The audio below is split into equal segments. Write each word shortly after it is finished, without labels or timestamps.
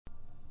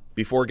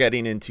Before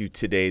getting into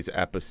today's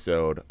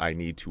episode, I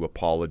need to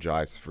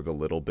apologize for the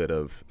little bit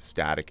of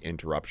static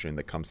interruption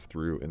that comes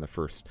through in the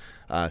first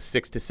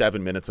 6 to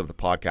 7 minutes of the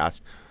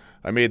podcast.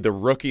 I made the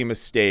rookie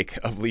mistake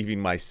of leaving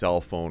my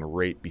cell phone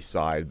right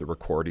beside the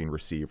recording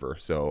receiver.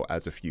 So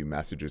as a few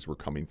messages were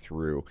coming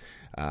through,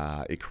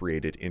 it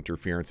created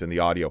interference in the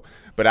audio.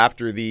 But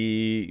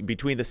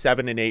between the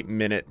 7 and 8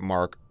 minute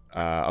mark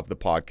of the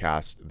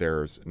podcast,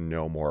 there's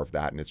no more of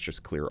that, and it's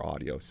just clear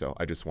audio. So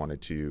I just wanted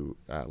to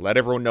let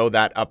everyone know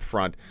that up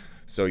front,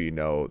 so you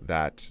know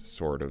that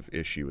sort of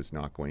issue is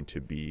not going to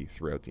be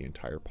throughout the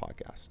entire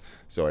podcast.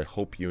 So I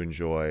hope you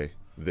enjoy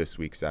this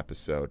week's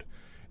episode,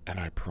 and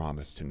I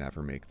promise to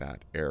never make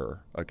that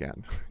error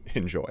again.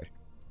 Enjoy.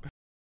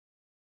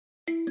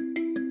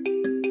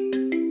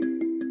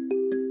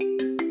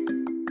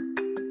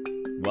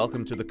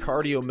 Welcome to the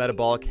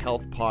Cardiometabolic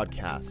Health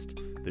Podcast,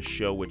 the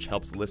show which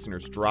helps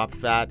listeners drop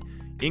fat,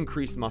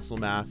 increase muscle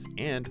mass,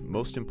 and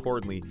most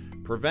importantly,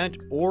 prevent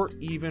or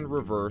even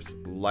reverse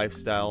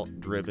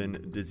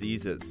lifestyle-driven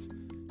diseases.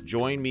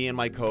 Join me and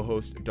my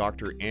co-host,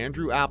 Dr.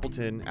 Andrew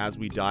Appleton, as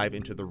we dive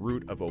into the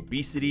root of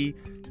obesity,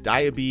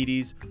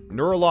 diabetes,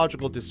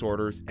 neurological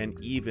disorders, and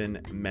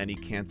even many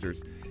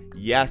cancers.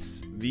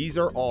 Yes, these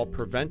are all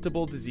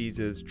preventable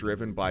diseases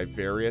driven by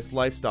various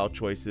lifestyle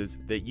choices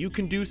that you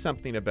can do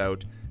something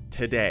about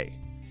today.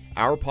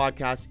 Our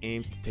podcast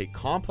aims to take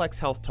complex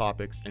health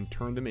topics and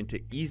turn them into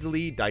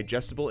easily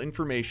digestible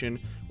information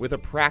with a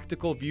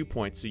practical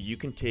viewpoint so you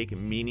can take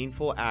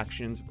meaningful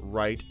actions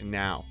right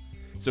now.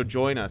 So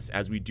join us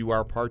as we do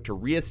our part to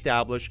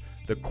reestablish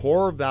the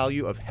core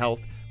value of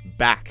health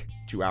back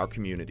to our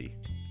community.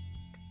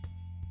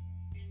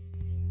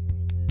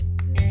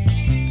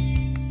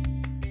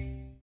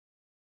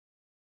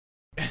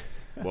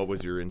 What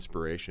was your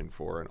inspiration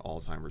for an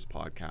Alzheimer's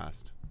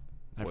podcast?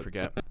 I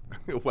forget.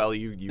 Well,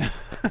 you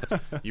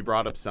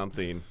brought up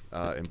something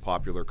in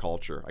popular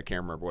culture. I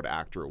can't remember what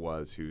actor it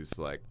was who's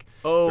like,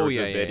 there was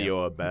a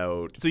video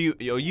about... So you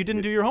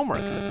didn't do your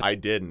homework? I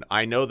didn't.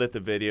 I know that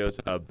the video's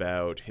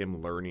about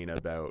him learning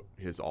about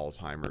his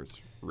Alzheimer's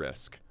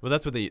risk. Well,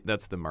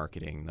 that's the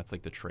marketing. That's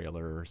like the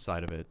trailer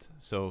side of it.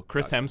 So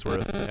Chris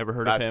Hemsworth, ever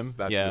heard of him?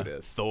 That's who it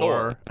is.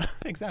 Thor.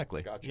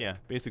 Exactly. Gotcha. Yeah,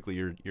 basically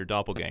your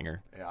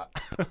doppelganger. Yeah.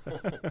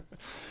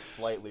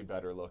 Slightly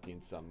better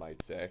looking, some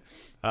might say.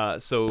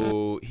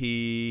 So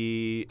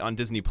he, on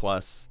Disney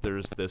Plus,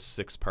 there's this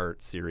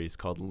 6-part series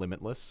called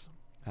Limitless,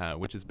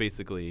 which is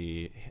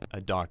basically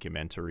a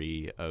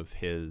documentary of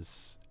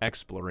his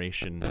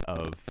exploration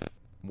of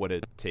what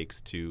it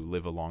takes to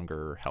live a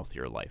longer,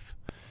 healthier life.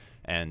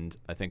 And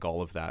I think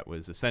all of that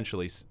was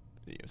essentially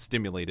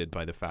stimulated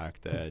by the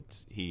fact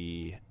that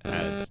he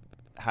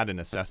had an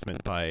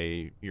assessment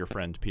by your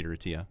friend Peter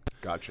Attia.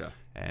 Gotcha.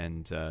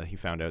 And he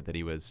found out that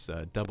he was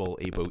double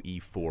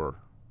ApoE4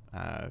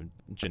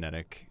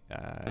 genetic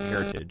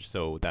heritage.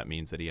 So that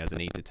means that he has an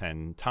 8 to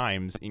 10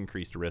 times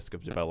increased risk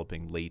of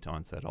developing late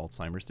onset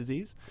Alzheimer's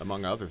disease.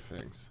 Among other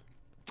things.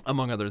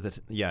 Among other,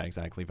 yeah,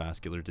 exactly,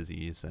 vascular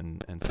disease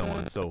and so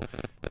on. So,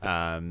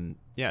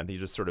 they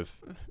just sort of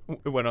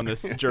went on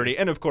this journey.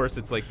 And, of course,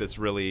 it's like this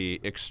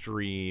really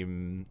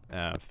extreme,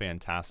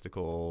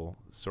 fantastical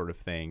sort of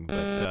thing.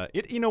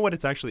 But, you know what,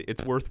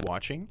 it's worth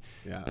watching.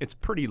 Yeah. It's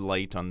pretty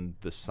light on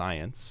the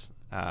science.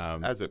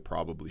 As it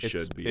probably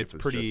should be. It's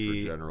pretty,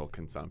 just for general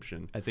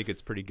consumption. I think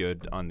it's pretty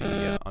good on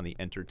the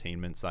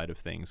entertainment side of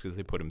things, because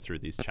they put him through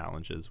these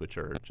challenges, which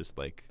are just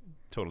like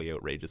totally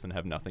outrageous and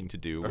have nothing to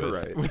do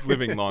with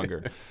living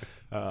longer.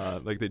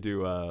 Like they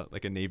do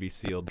like a Navy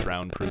SEAL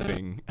drown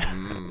proofing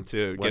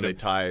to when they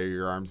tie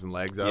your arms and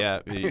legs up.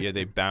 Yeah,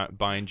 they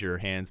bind your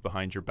hands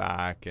behind your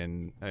back,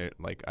 and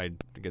I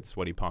get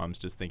sweaty palms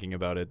just thinking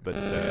about it. But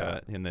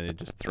and then they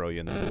just throw you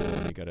in the pool,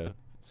 and you gotta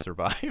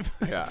survive.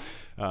 Yeah.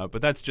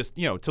 But that's just,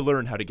 to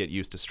learn how to get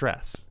used to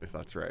stress. If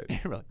that's right.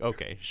 You're like,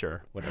 okay,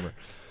 sure, whatever.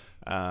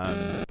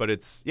 But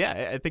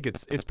I think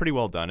it's pretty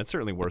well done. It's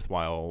certainly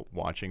worthwhile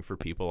watching for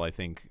people. I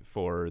think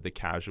for the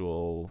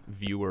casual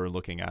viewer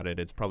looking at it,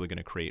 it's probably going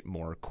to create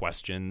more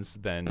questions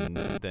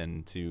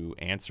than to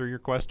answer your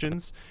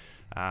questions.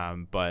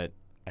 But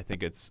I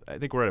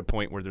think we're at a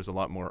point where there's a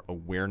lot more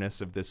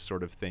awareness of this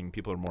sort of thing.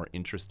 People are more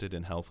interested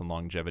in health and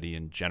longevity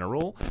in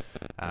general,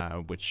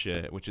 which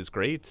is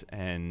great.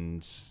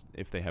 And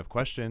if they have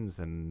questions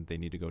and they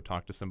need to go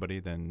talk to somebody,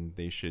 then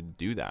they should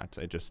do that.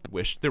 I just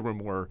wish there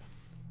were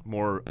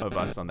more of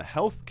us on the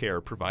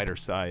healthcare provider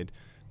side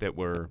that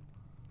were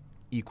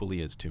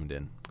equally as tuned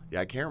in. Yeah,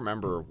 I can't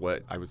remember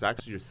what I was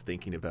actually just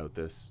thinking about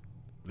this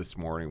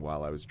morning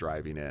while I was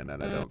driving in,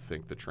 and I don't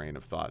think the train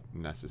of thought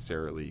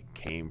necessarily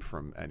came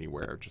from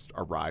anywhere. It just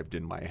arrived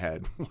in my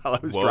head while I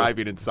was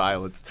driving in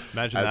silence.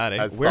 Imagine that,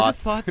 eh? Where do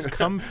thoughts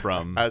come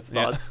from? As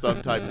thoughts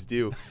sometimes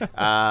do. But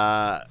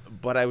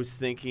I was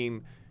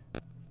thinking,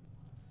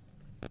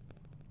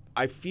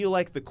 I feel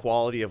like the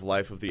quality of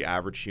life of the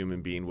average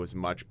human being was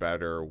much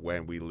better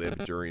when we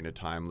lived during a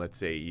time, let's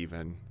say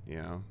even,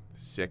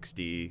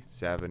 60,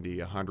 70,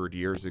 100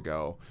 years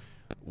ago,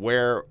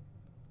 where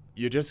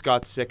you just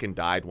got sick and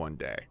died one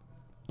day.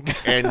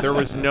 and there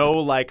was no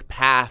like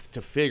path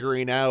to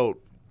figuring out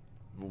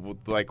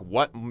like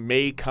what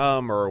may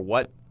come or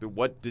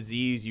what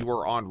disease you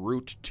were en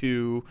route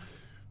to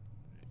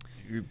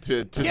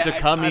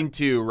succumbing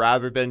to,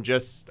 rather than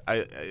just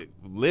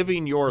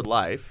living your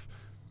life,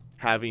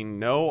 having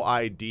no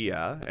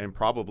idea and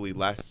probably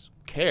less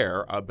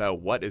care about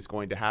what is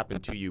going to happen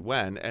to you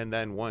when, and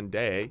then one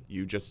day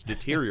you just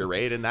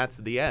deteriorate and that's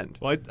the end.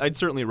 Well, I'd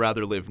certainly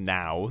rather live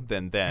now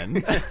than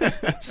then.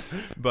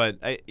 But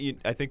I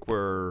think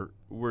we're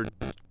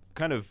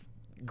kind of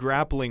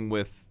grappling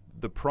with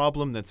the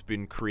problem that's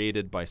been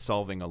created by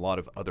solving a lot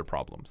of other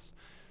problems.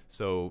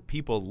 So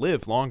people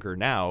live longer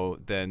now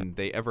than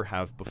they ever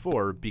have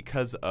before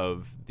because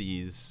of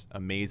these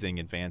amazing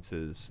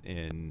advances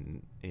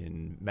in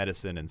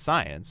medicine and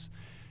science.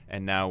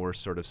 And now we're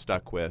sort of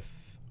stuck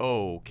with,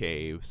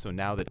 okay, so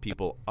now that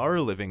people are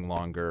living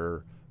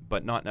longer,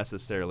 but not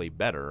necessarily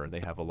better,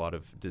 they have a lot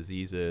of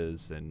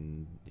diseases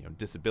and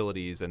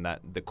disabilities, and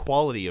that the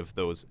quality of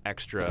those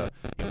extra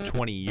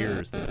 20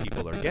 years that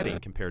people are getting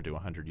compared to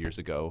 100 years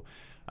ago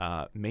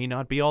may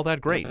not be all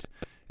that great.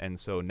 And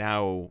so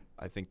now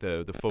I think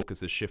the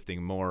focus is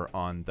shifting more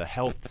on the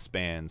health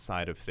span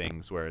side of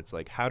things, where it's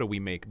like, how do we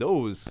make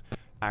those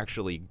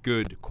actually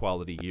good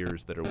quality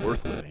years that are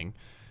worth living,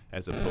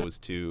 as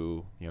opposed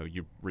to,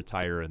 you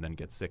retire and then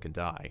get sick and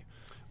die.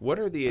 What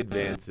are the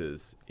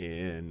advances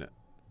in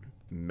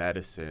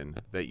medicine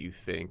that you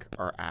think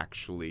are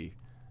actually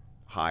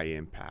high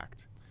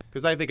impact?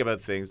 Because I think about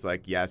things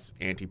like, yes,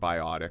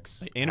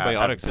 antibiotics.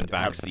 Antibiotics and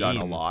vaccines have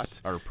done a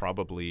lot. Are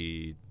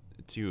probably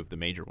two of the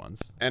major ones.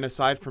 And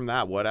aside from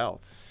that, what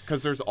else?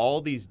 Because there's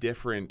all these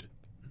different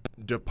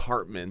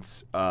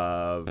departments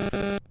of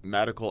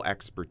medical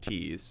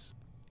expertise.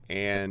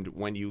 And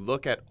when you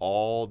look at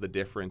all the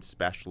different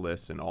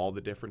specialists and all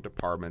the different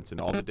departments and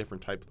all the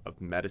different types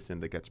of medicine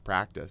that gets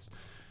practiced,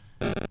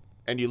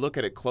 and you look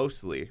at it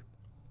closely,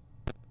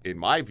 in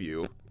my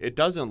view, it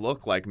doesn't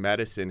look like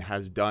medicine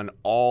has done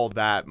all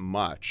that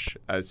much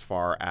as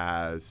far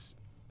as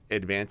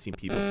advancing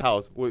people's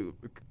health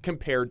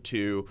compared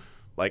to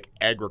like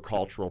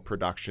agricultural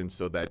production,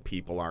 so that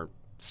people aren't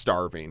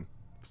starving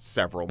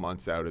several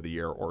months out of the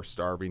year or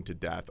starving to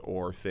death,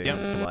 or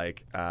things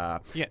like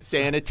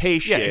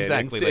sanitation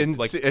and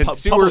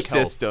sewer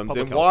systems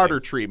and water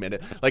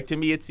treatment. Like, to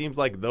me, it seems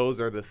like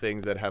those are the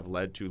things that have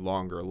led to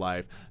longer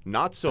life,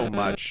 not so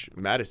much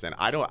medicine.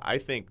 I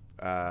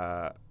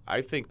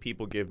think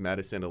people give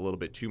medicine a little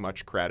bit too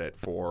much credit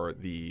for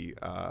the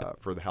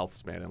health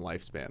span and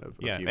lifespan of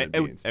human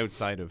beings.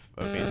 Outside of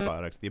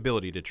antibiotics, the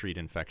ability to treat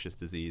infectious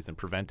disease and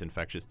prevent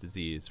infectious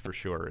disease, for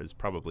sure, is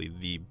probably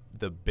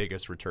the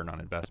biggest return on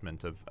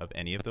investment of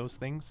any of those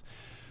things.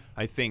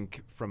 I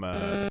think from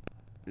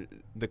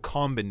the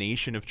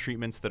combination of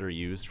treatments that are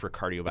used for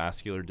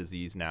cardiovascular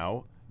disease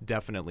now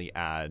definitely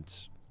add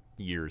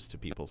years to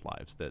people's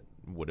lives that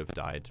would have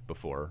died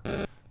before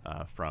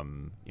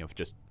from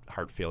just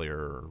heart failure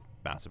or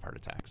massive heart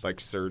attacks, like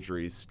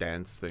surgeries,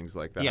 stents, things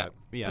like that.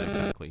 Yeah,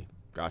 exactly.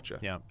 Gotcha.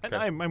 Yeah, okay.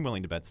 And I'm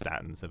willing to bet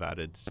statins have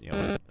added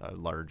a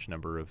large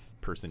number of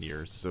person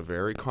years. It's a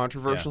very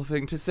controversial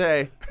thing to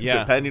say, yeah,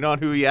 depending on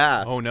who you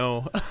ask. Oh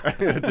no,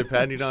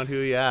 depending on who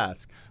you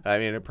ask. I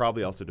mean, it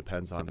probably also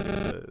depends on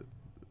the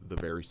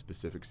very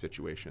specific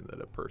situation that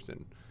a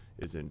person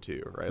is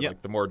into, right? Yep.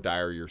 Like, the more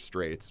dire your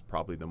straits,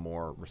 probably the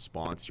more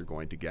response you're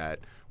going to get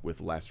with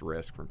less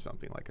risk from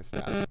something like a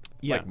statin,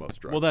 like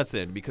most drugs. Well, that's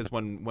it, because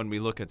when we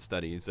look at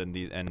studies and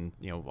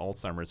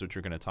Alzheimer's, which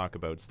we're going to talk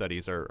about,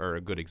 studies are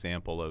a good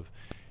example of,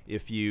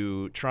 if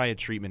you try a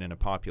treatment in a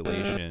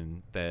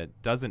population that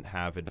doesn't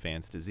have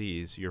advanced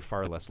disease, you're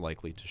far less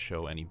likely to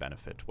show any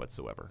benefit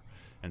whatsoever.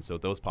 And so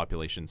those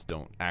populations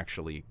don't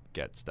actually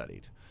get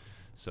studied.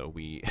 So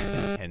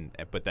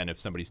but then if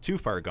somebody's too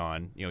far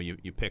gone,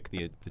 you pick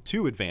the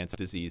too advanced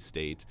disease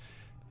state,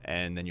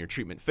 and then your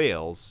treatment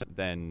fails,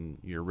 then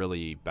you're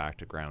really back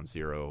to ground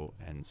zero.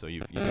 And so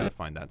you've got to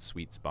find that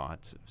sweet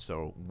spot.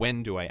 So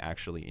when do I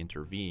actually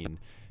intervene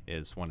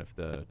is one of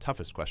the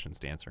toughest questions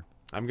to answer.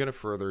 I'm going to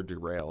further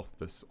derail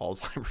this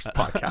Alzheimer's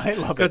podcast. I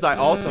love it. Because I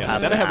also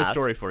have to have a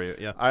story for you.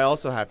 Yeah. I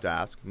also have to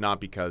ask,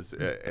 not because,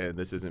 and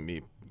this isn't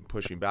me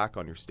pushing back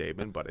on your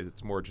statement, but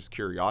it's more just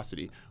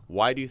curiosity.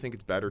 Why do you think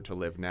it's better to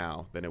live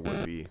now than it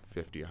would be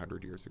 50,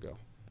 100 years ago?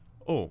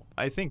 Oh,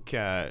 I think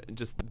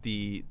just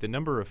the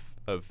number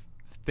of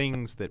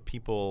things that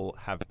people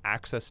have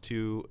access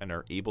to and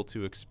are able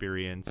to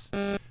experience,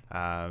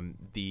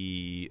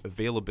 the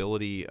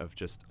availability of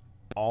just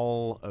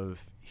all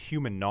of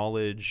human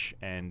knowledge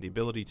and the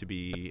ability to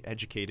be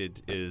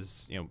educated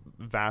is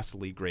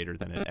vastly greater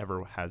than it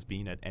ever has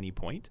been at any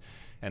point,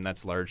 and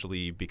that's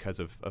largely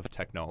because of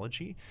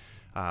technology.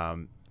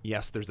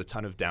 Yes, there's a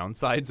ton of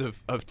downsides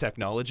of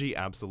technology,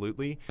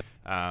 absolutely,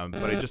 but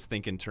I just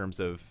think in terms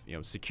of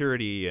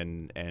security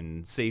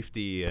and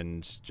safety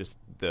and just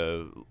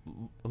the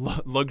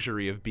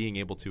luxury of being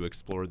able to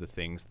explore the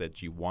things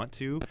that you want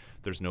to,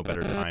 there's no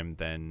better time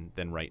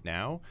than right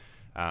now.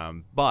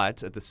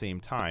 But at the same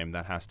time,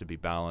 that has to be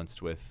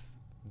balanced with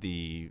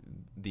the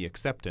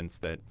acceptance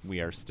that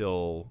we are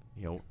still,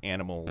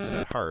 animals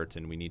at heart,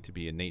 and we need to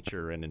be in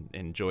nature and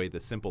enjoy the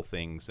simple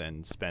things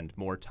and spend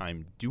more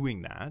time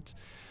doing that.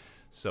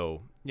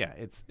 So yeah,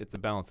 it's a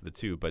balance of the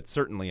two. But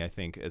certainly, I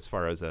think as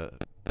far as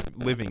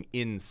living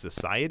in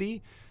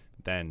society,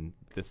 then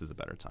this is a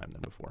better time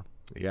than before.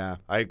 Yeah,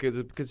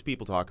 because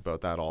people talk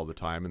about that all the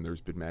time, and there's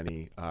been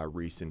many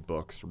recent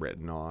books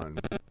written on,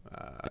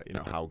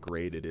 how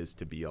great it is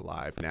to be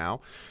alive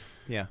now.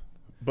 Yeah.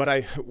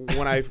 But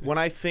when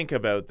I think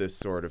about this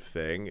sort of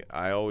thing,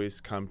 I always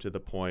come to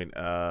the point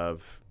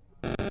of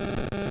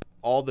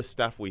all the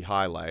stuff we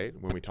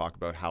highlight when we talk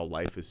about how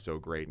life is so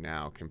great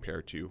now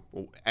compared to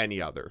any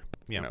other,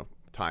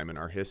 time in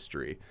our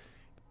history.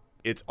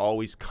 It's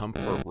always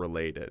comfort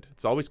related.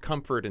 It's always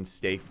comfort and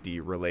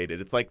safety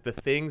related. It's like the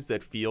things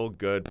that feel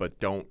good but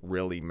don't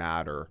really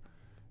matter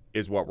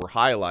is what we're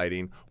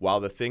highlighting,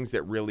 while the things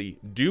that really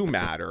do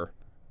matter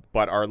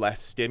but are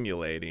less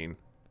stimulating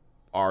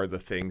are the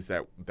things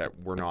that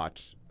we're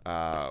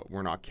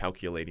not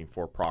calculating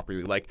for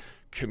properly, like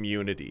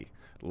community,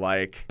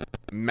 like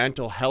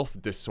mental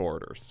health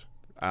disorders,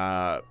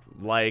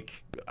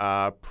 like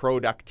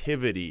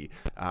productivity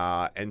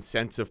and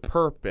sense of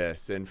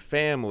purpose and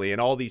family and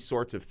all these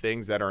sorts of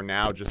things that are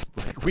now just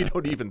like we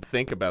don't even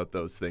think about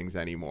those things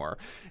anymore.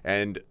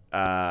 And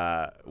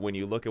when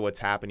you look at what's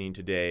happening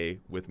today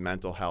with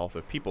mental health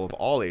of people of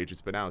all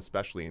ages, but now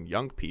especially in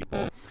young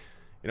people,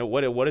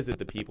 what is it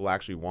that people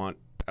actually want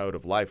out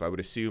of life? I would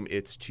assume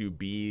it's to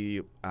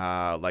be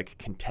like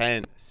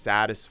content,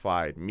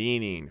 satisfied,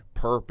 meaning,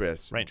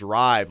 purpose, right,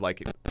 drive,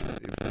 like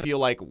feel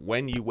like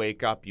when you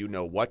wake up, you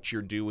know what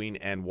you're doing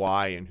and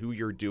why and who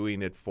you're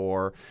doing it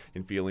for,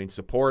 and feeling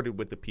supported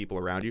with the people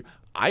around you.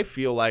 I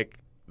feel like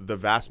the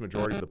vast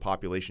majority of the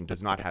population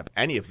does not have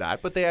any of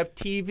that, but they have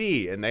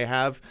TV and they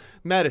have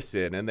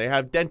medicine and they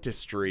have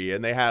dentistry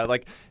and they have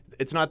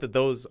it's not that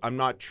those, I'm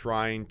not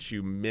trying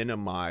to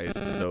minimize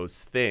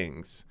those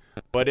things.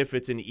 But if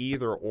it's an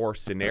either or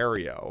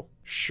scenario,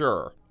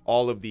 sure,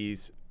 all of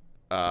these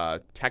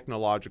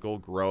technological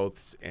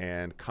growths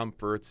and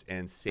comforts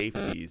and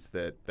safeties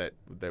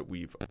that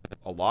we've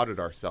allotted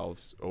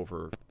ourselves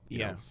over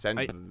the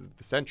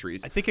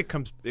centuries. I think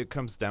it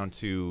comes down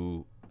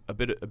to a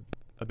bit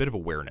of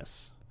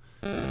awareness.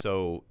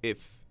 So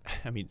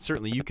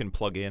certainly you can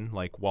plug in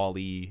like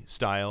Wall-E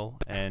style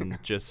and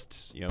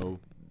just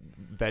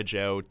veg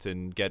out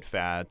and get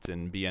fat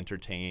and be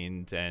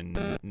entertained and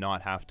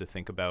not have to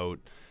think about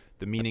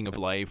the meaning of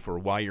life or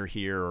why you're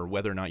here or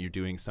whether or not you're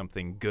doing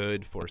something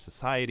good for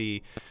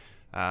society.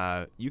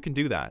 You can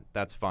do that.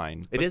 That's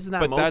fine. Isn't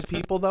that most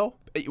people, though?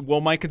 Well,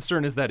 my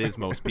concern is that is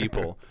most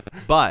people.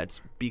 But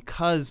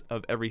because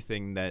of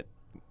everything that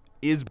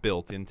is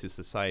built into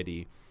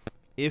society,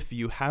 if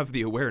you have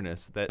the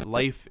awareness that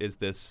life is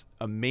this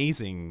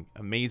amazing,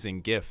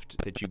 amazing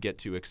gift that you get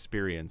to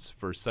experience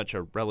for such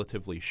a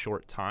relatively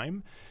short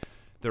time,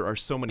 there are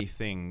so many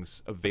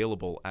things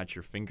available at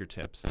your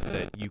fingertips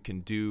that you can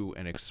do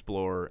and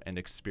explore and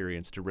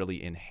experience to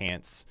really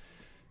enhance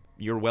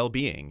your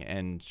well-being,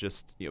 and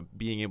just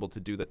being able to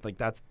do that. Like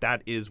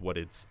that is what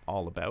it's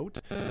all about,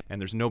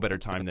 and there's no better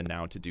time than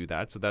now to do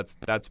that. So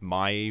that's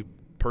my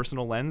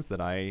personal lens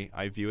that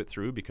I view it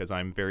through, because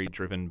I'm very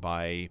driven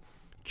by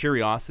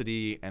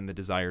curiosity and the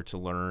desire to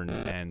learn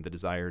and the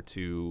desire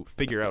to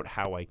figure out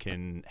how I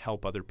can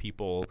help other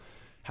people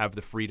have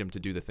the freedom to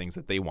do the things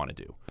that they want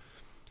to do.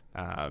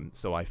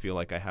 So I feel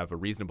like I have a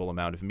reasonable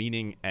amount of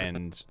meaning,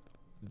 and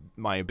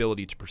my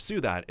ability to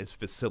pursue that is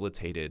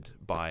facilitated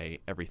by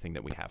everything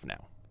that we have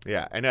now.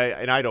 Yeah, and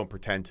I don't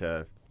pretend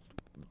to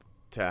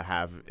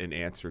have an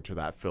answer to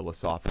that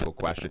philosophical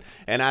question.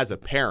 And as a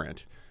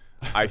parent,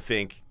 I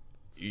think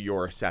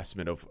your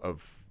assessment of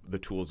the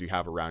tools you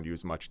have around you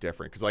is much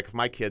different. Because if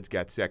my kids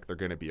get sick, they're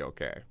going to be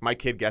okay. If my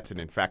kid gets an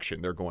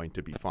infection, they're going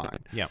to be fine.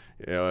 Yeah.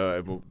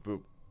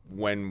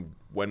 When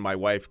my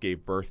wife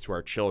gave birth to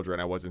our children,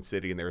 I wasn't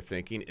sitting there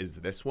thinking, is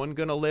this one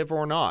going to live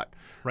or not?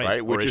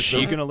 Right. Which is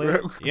she going to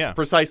live? Yeah.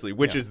 Precisely.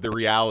 Which is the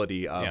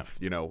reality of,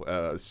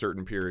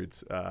 certain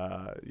periods,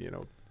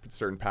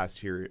 certain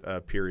past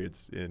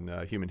periods in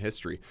human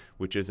history,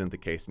 which isn't the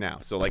case now.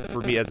 So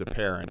for me as a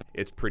parent,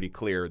 it's pretty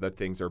clear that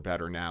things are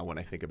better now when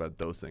I think about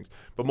those things.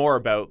 But more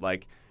about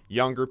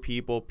younger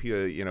people,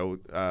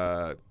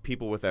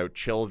 people without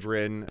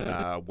children,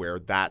 where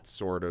that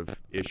sort of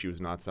issue is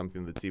not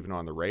something that's even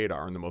on the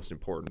radar. And the most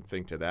important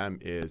thing to them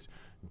is,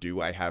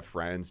 do I have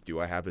friends? Do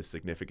I have a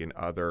significant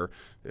other?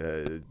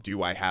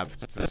 Do I have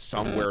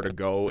somewhere to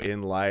go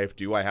in life?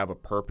 Do I have a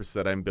purpose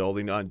that I'm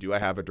building on? Do I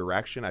have a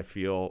direction? I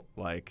feel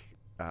like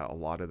a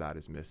lot of that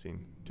is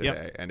missing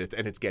today, and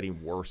it's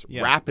getting worse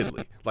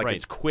rapidly.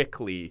 It's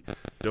quickly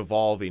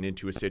devolving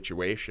into a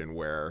situation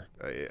where.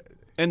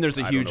 And there's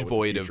a huge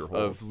void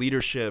of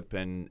leadership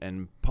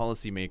and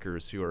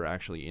policymakers who are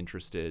actually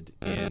interested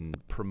in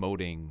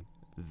promoting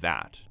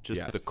that,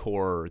 just the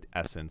core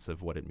essence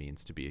of what it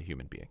means to be a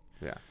human being.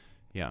 Yeah.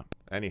 Yeah.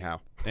 Anyhow.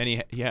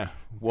 Yeah.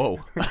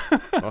 Whoa.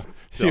 On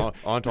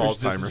to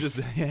Alzheimer's.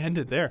 Just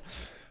ended there.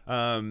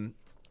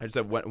 I just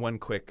have one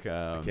quick.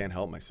 I can't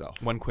help myself.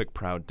 One quick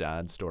proud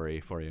dad story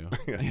for you.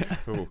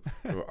 Who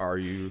are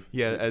you?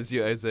 Yeah, as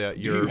your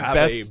you have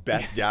best a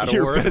best dad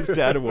your award. best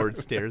dad award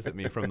stares at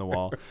me from the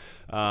wall.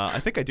 I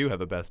think I do have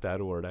a best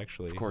dad award,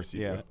 actually. Of course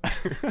you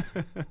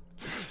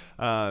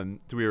do.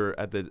 We were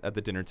at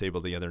the dinner table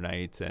the other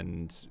night,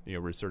 and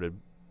we're sort of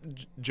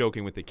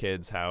joking with the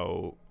kids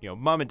how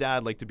mom and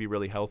dad like to be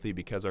really healthy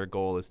because our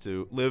goal is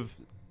to live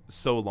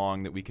so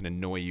long that we can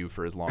annoy you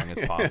for as long as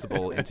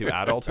possible into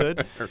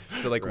adulthood.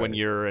 So like when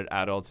you're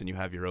adults and you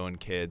have your own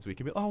kids, we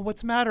can be, oh,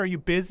 what's the matter? Are you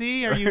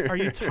busy? Are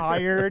you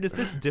tired? Is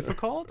this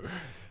difficult?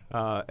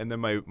 And then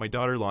my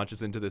daughter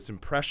launches into this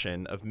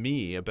impression of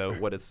me about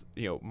what is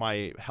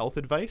my health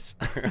advice.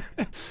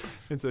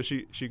 And so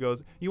she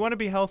goes, you want to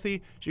be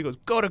healthy? She goes,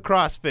 go to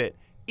CrossFit.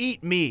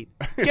 Eat meat,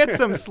 get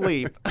some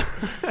sleep,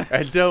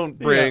 and don't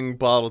bring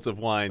bottles of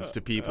wines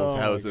to people's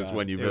houses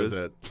when you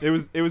visit. It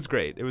was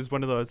great. It was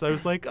one of those. I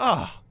was like,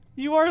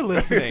 you are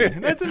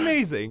listening. That's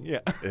amazing. Yeah,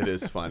 it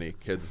is funny.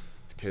 Kids.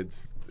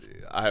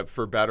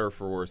 For better or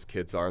for worse,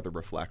 kids are the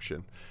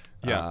reflection.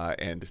 Yeah,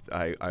 and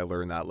I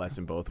learned that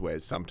lesson both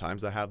ways.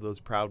 Sometimes I have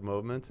those proud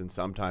moments, and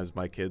sometimes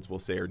my kids will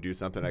say or do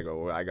something. I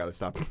go, I gotta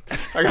stop.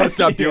 I gotta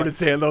stop doing and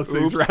saying those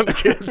things around the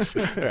kids.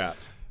 Yeah.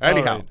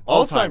 Anyhow,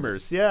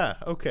 Alzheimer's. Yeah.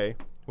 Okay.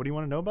 What do you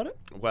want to know about it?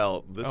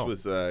 Well, this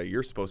was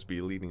you're supposed to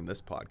be leading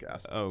this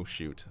podcast. Oh,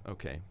 shoot.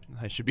 Okay.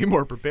 I should be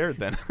more prepared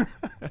then.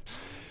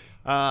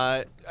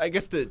 I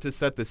guess to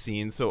set the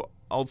scene, so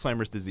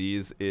Alzheimer's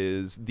disease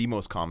is the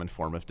most common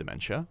form of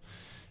dementia.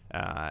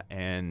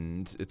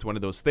 And it's one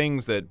of those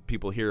things that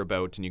people hear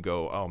about and you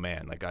go, oh,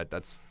 man, like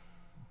that's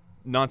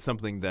not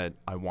something that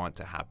I want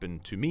to happen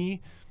to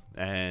me.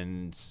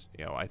 And,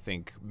 I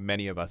think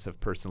many of us have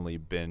personally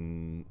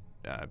been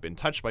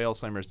touched by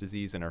Alzheimer's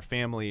disease in our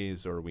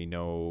families, or we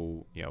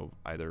know,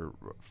 either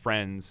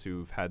friends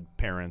who've had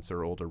parents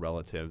or older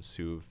relatives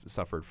who've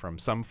suffered from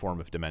some form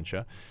of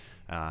dementia.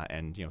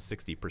 And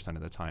 60%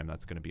 of the time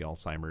that's going to be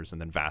Alzheimer's, and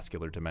then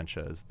vascular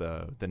dementia is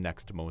the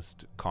next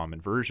most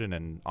common version,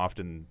 and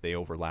often they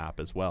overlap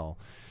as well.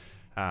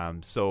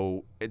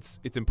 So it's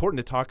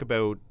important to talk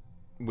about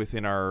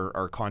within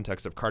our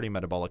context of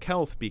cardiometabolic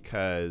health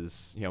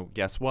because,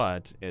 guess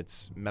what?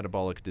 It's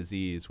metabolic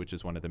disease, which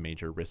is one of the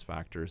major risk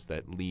factors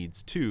that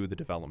leads to the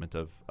development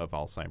of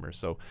Alzheimer's.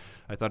 So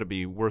I thought it'd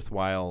be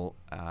worthwhile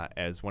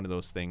as one of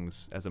those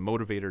things, as a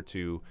motivator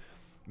to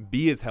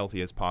be as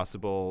healthy as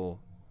possible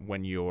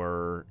when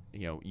you're,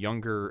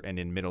 younger and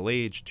in middle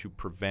age, to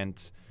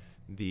prevent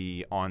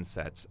the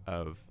onset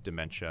of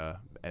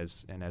dementia.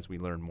 As we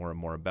learn more and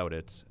more about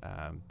it,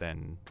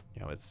 then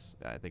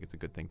I think it's a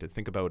good thing to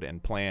think about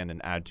and plan and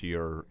add to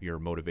your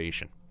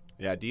motivation.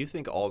 Yeah. Do you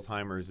think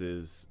Alzheimer's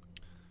is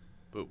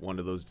one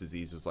of those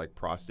diseases like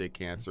prostate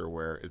cancer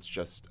where it's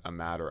just a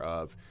matter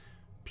of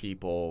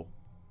people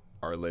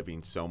are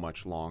living so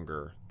much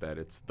longer that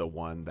it's the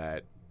one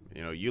that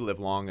you live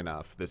long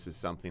enough, this is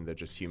something that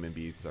just human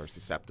beings are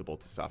susceptible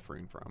to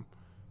suffering from?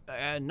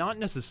 Not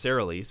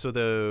necessarily. So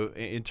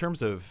in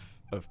terms of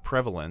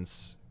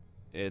prevalence,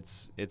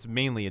 it's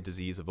mainly a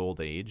disease of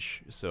old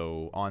age.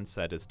 So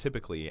onset is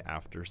typically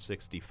after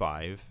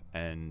 65,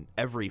 and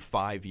every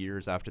 5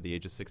 years after the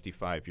age of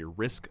 65, your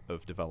risk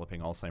of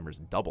developing Alzheimer's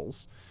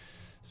doubles.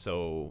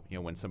 So,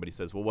 when somebody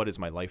says, well, what is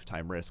my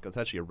lifetime risk? That's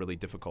actually a really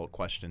difficult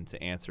question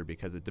to answer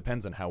because it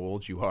depends on how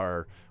old you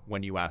are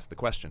when you ask the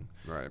question.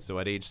 Right. So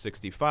at age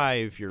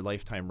 65, your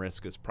lifetime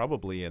risk is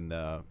probably in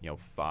the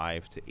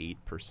 5 to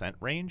 8%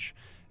 range.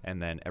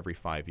 And then every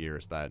 5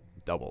 years that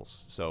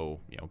doubles. So,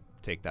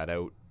 take that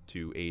out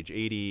to age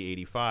 80,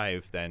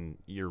 85, then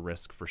your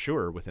risk for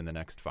sure within the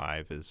next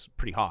 5 is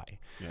pretty high.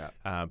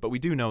 Yeah. But we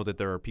do know that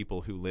there are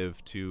people who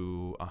live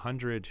to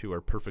 100 who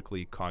are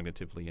perfectly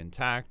cognitively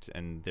intact,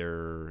 and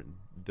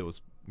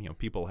those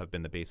people have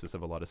been the basis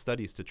of a lot of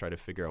studies to try to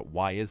figure out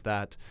why is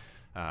that.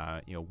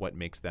 What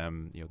makes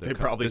them, they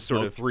probably smoke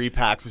sort of 3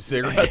 packs of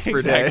cigarettes per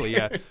day. Exactly,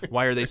 yeah.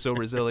 Why are they so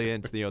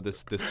resilient?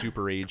 This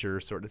super ager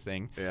sort of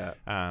thing. Yeah.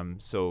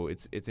 So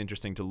it's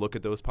interesting to look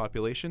at those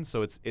populations.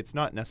 So it's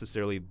not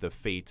necessarily the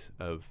fate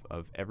of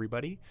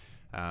everybody.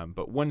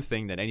 But one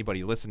thing that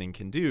anybody listening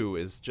can do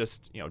is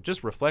just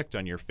reflect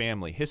on your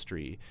family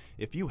history.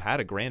 If you had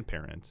a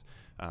grandparent,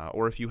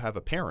 or if you have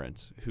a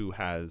parent who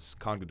has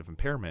cognitive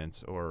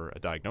impairment or a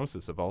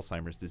diagnosis of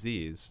Alzheimer's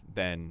disease,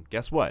 then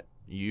guess what?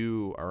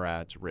 You are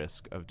at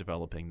risk of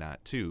developing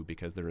that too,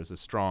 because there is a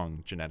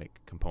strong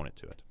genetic component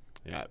to it.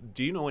 Yeah.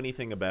 Do you know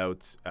anything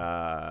about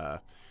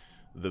the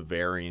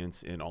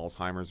variance in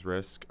Alzheimer's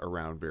risk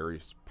around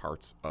various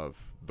parts of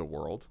the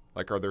world?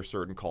 Like, are there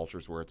certain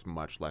cultures where it's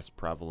much less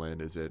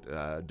prevalent? Is it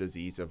a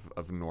disease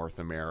of North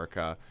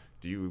America?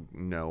 Do you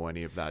know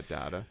any of that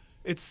data?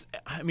 It's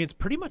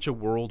pretty much a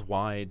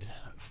worldwide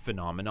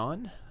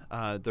phenomenon.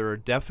 There are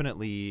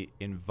definitely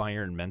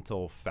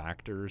environmental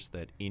factors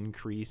that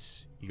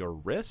increase your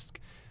risk,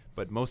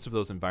 but most of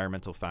those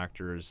environmental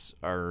factors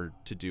are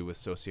to do with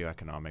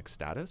socioeconomic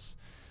status.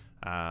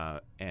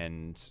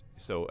 And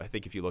so I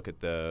think if you look at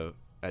the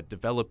at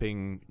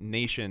developing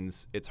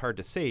nations, it's hard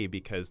to say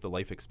because the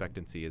life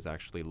expectancy is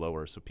actually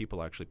lower. So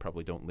people actually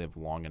probably don't live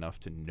long enough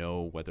to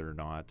know whether or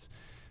not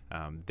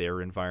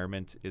their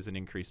environment is an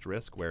increased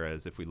risk.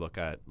 Whereas if we look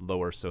at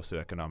lower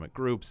socioeconomic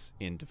groups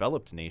in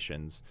developed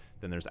nations,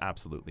 then there's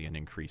absolutely an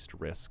increased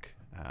risk.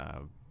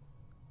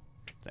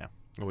 Yeah.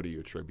 What do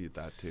you attribute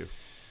that to?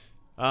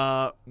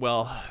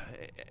 Well,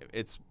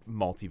 it's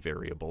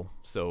multivariable.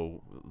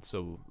 So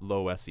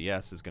low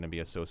SES is going to be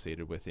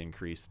associated with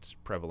increased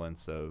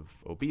prevalence of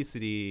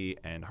obesity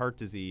and heart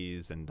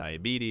disease and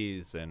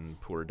diabetes and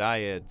poor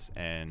diet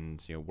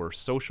and worse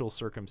social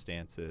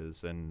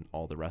circumstances and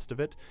all the rest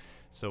of it.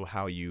 So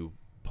how you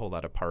pull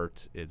that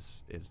apart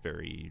is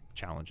very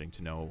challenging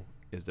to know.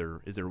 Is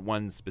there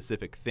one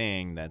specific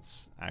thing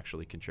that's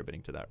actually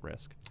contributing to that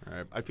risk? All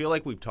right. I feel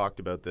like we've talked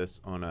about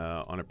this on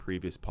a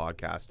previous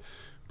podcast,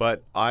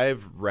 but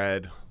I've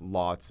read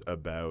lots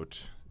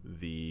about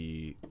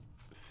the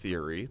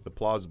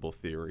plausible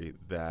theory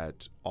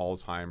that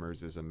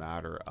Alzheimer's is a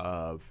matter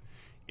of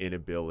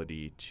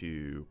inability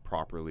to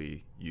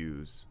properly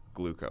use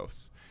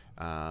glucose.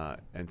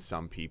 And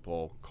some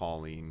people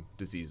calling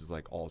diseases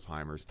like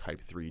Alzheimer's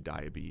type 3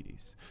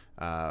 diabetes.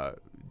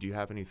 Do you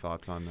have any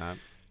thoughts on that?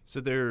 So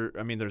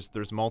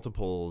there's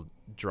multiple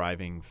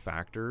driving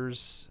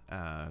factors.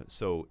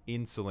 So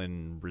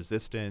insulin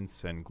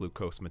resistance and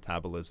glucose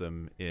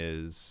metabolism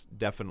is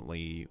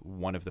definitely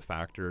one of the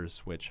factors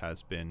which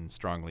has been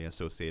strongly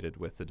associated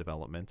with the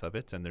development of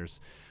it. And there's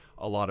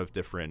a lot of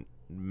different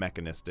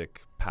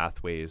mechanistic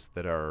pathways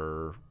that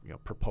are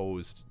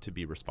proposed to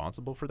be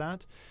responsible for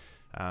that.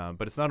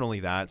 But it's not only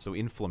that. So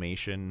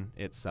inflammation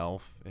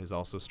itself is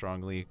also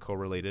strongly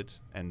correlated,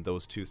 and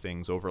those two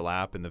things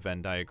overlap in the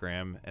Venn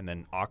diagram. And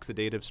then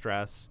oxidative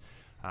stress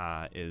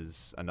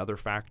is another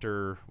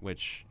factor,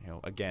 which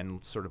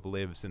again sort of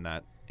lives in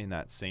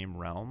that same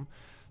realm.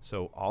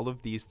 So all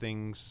of these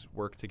things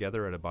work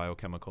together at a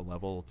biochemical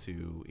level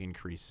to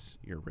increase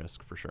your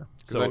risk for sure.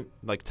 So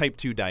like type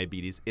 2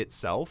 diabetes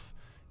itself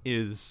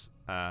is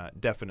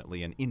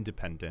definitely an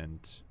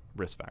independent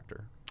risk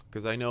factor.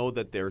 Because I know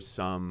that there's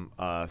some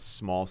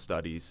small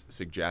studies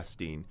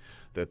suggesting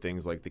that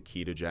things like the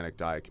ketogenic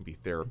diet can be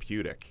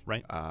therapeutic,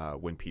 right?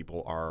 When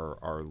people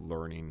are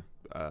learning.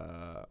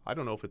 I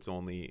don't know if it's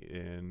only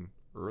in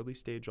early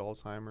stage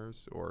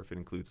Alzheimer's or if it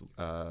includes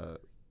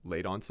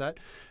late onset.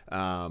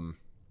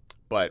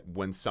 But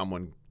when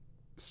someone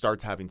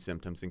starts having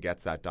symptoms and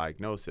gets that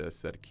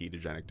diagnosis, that a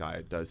ketogenic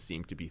diet does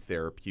seem to be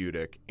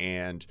therapeutic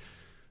and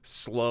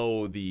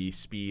slow the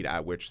speed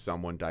at which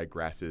someone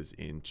digresses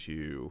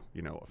into,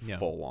 a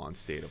full-on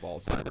state of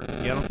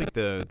Alzheimer's. Yeah, I don't think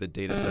the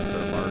data sets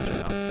are large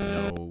enough to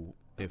know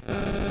if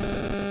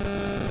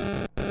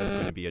that's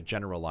going to be a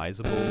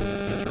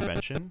generalizable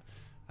intervention.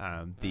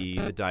 The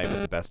diet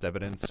with the best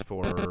evidence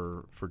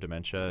for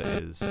dementia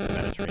is the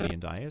Mediterranean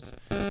diet,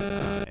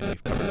 and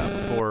we've covered that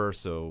before.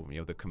 So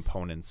the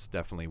components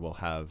definitely will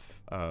have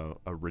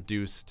a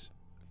reduced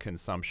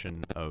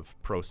consumption of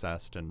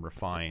processed and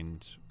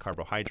refined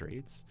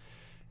carbohydrates.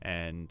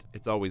 And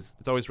it's always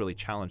really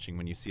challenging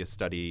when you see a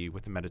study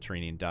with the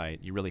Mediterranean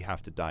diet. You really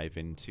have to dive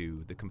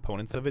into the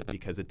components of it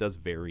because it does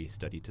vary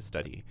study to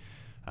study.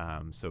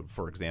 So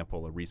for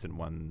example, a recent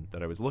one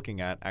that I was looking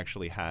at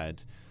actually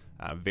had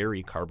a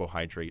very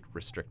carbohydrate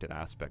restricted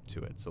aspect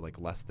to it. So like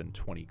less than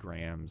 20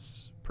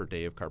 grams per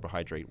day of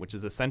carbohydrate, which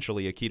is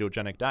essentially a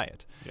ketogenic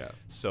diet. Yeah.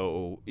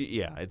 So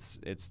yeah,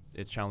 it's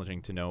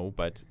challenging to know,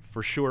 but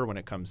for sure when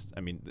it comes,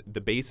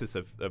 the basis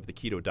of the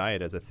keto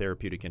diet as a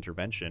therapeutic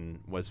intervention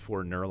was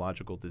for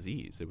neurological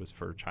disease. It was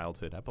for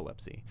childhood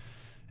epilepsy.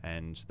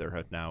 And there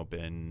have now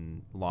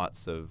been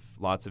lots of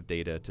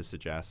data to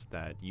suggest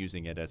that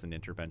using it as an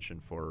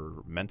intervention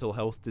for mental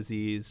health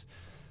disease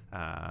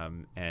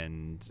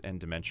and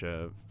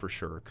dementia for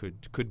sure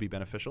could be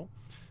beneficial,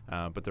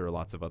 but there are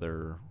lots of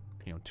other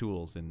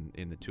tools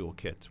in the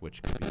toolkit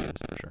which could be used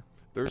for sure.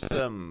 There's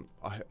some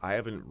I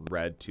haven't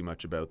read too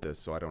much about this,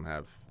 so I don't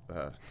have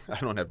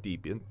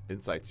deep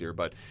insights here.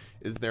 But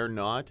is there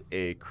not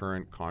a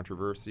current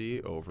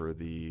controversy over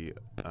the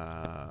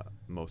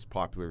most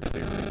popular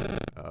theory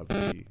of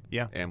the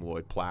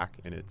amyloid plaque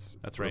and its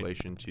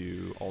relation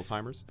to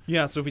Alzheimer's?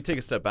 Yeah. So if we take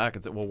a step back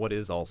and say, well, what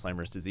is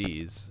Alzheimer's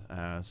disease?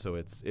 So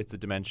it's a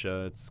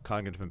dementia, it's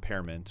cognitive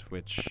impairment,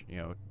 which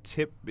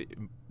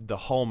the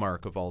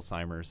hallmark of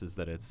Alzheimer's is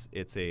that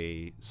it's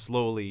a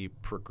slowly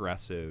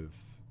progressive,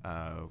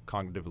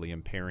 cognitively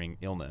impairing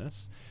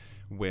illness,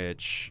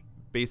 which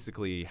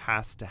basically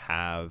has to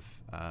have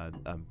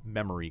a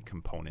memory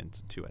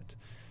component to it.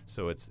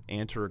 So it's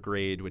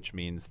anterograde, which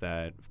means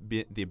that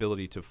the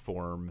ability to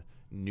form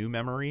new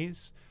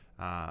memories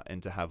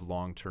and to have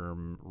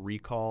long-term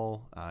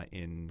recall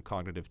in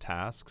cognitive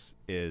tasks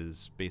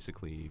is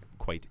basically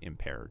quite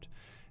impaired.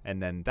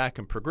 And then that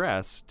can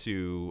progress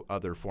to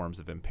other forms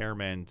of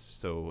impairment,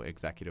 so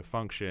executive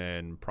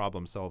function,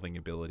 problem-solving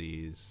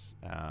abilities,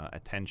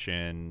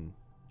 attention,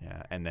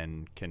 and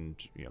then can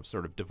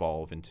sort of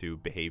devolve into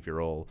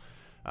behavioral,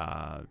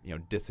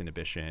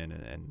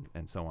 disinhibition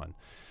and so on.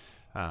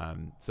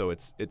 So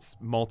it's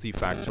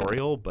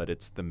multifactorial, but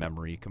it's the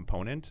memory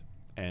component.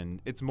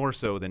 And it's more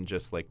so than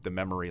just like the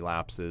memory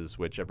lapses,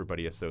 which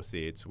everybody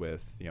associates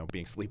with,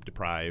 being sleep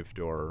deprived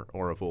or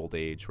of old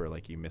age, where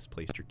like you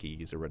misplaced your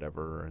keys or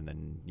whatever, and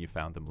then you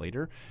found them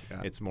later.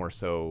 Yeah. It's more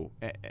so,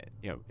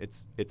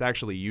 it's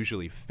actually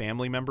usually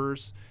family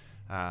members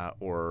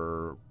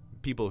or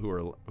people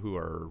who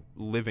are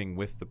living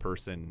with the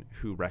person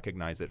who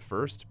recognize it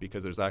first,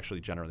 because there's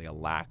actually generally a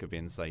lack of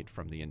insight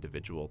from the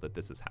individual that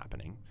this is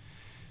happening.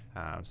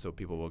 So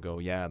people will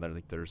go,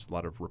 there's a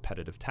lot of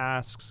repetitive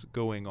tasks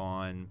going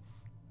on.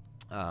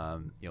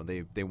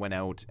 They went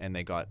out and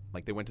they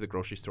went to the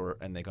grocery store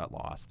and they got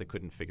lost. They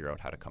couldn't figure out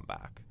how to come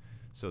back.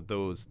 So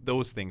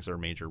those things are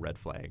major red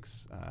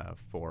flags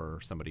for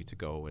somebody to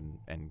go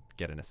and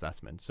get an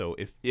assessment. So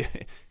if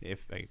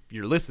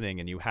you're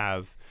listening and you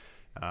have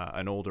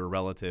an older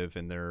relative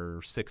in their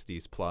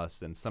 60s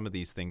plus and some of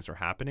these things are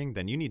happening,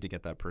 then you need to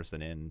get that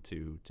person in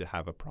to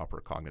have a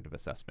proper cognitive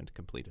assessment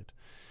completed.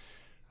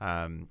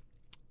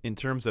 In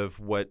terms of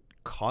what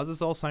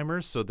causes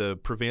Alzheimer's, so the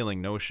prevailing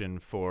notion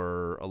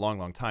for a long,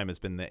 long time has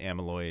been the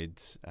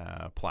amyloid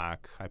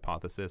plaque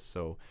hypothesis.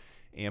 So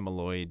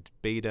amyloid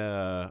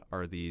beta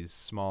are these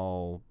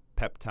small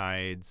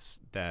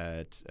peptides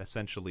that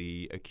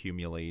essentially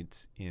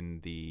accumulate in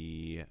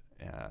the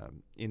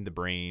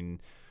brain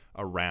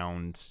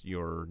around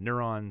your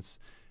neurons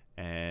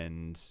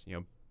and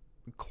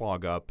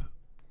clog up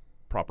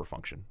proper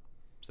function.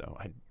 So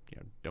I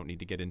don't need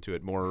to get into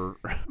it more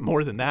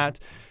than that,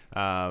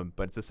 but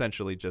it's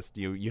essentially just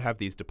you have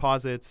these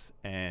deposits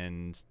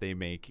and they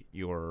make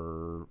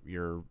your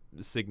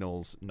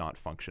signals not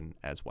function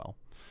as well.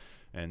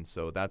 And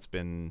so that's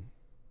been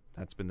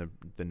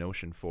the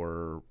notion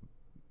for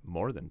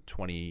more than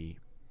 20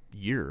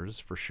 years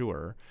for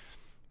sure.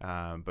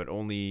 But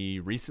only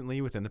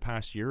recently, within the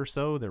past year or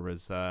so, there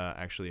was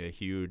actually a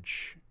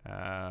huge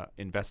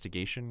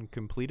investigation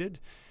completed.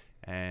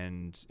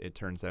 And it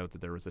turns out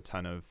that there was a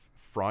ton of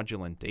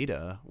fraudulent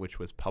data, which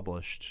was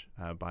published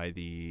by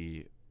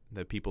the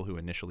people who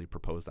initially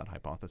proposed that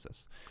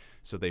hypothesis.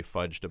 So they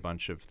fudged a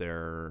bunch of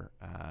their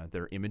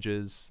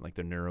images, like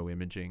their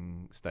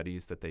neuroimaging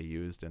studies that they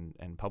used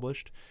and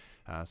published.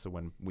 So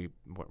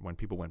when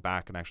people went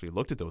back and actually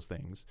looked at those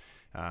things,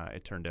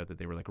 it turned out that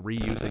they were like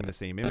reusing the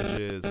same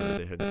images, or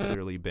they had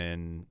clearly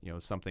been,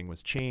 something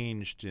was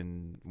changed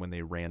when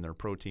they ran their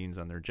proteins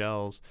on their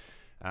gels.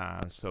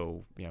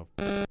 So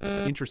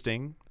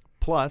interesting.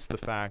 Plus the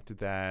fact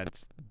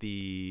that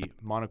the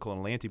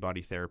monoclonal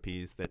antibody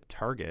therapies that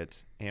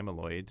target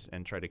amyloid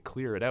and try to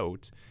clear it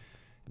out,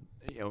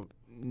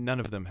 none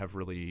of them have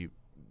really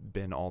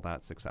been all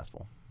that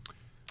successful.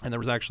 And there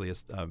was actually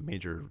a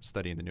major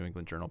study in the New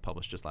England Journal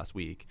published just last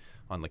week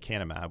on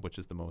lecanemab, which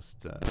is the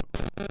most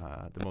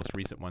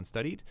recent one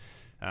studied,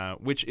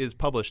 which is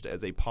published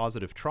as a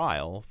positive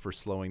trial for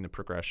slowing the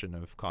progression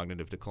of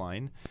cognitive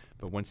decline.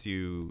 But once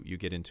you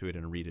get into it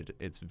and read it,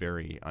 it's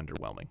very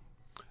underwhelming.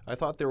 I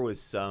thought there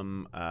was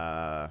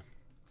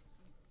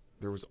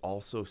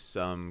also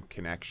some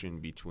connection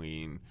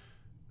between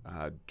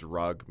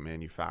drug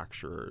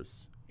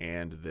manufacturers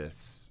and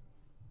this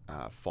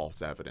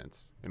false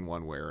evidence in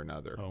one way or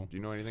another. Oh. Do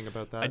you know anything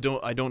about that?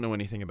 I don't know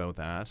anything about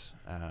that.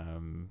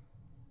 I'm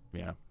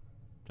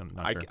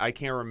not sure. I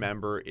can't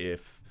remember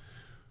if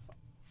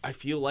I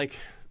feel like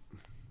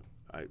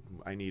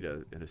I need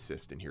an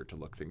assistant here to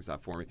look things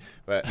up for me.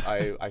 But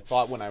I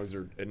thought when I was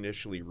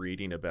initially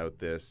reading about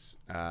this,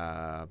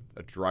 a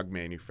drug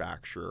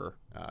manufacturer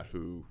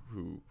who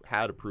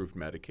had approved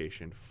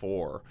medication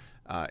for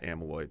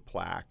amyloid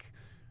plaque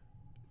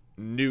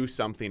knew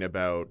something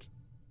about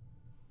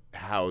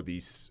how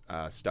these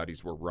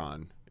studies were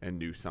run and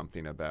knew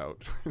something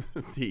about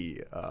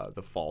the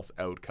false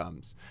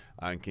outcomes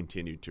and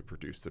continued to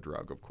produce the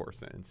drug, of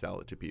course, and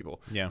sell it to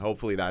people. Yeah.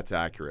 Hopefully that's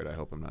accurate. I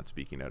hope I'm not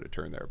speaking out of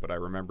turn there, but I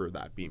remember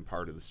that being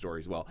part of the story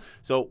as well.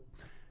 So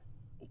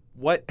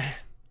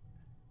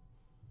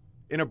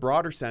in a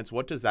broader sense,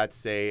 what does that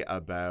say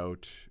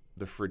about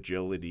the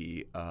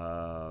fragility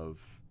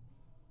of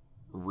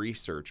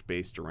research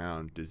based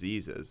around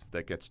diseases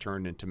that gets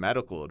turned into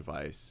medical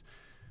advice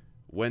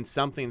when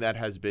something that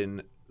has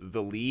been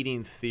the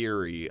leading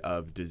theory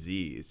of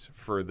disease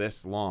for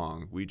this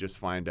long, we just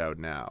find out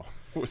now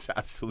was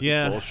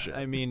absolute bullshit?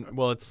 I mean,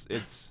 well, it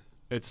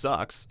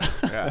sucks.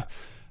 Yeah.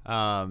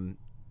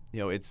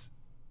 It's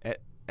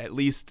at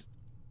least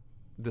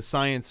the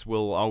science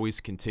will always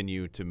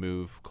continue to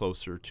move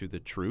closer to the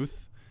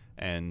truth.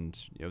 And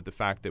the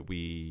fact that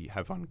we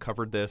have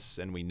uncovered this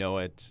and we know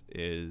it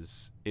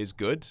is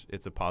good.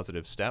 It's a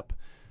positive step.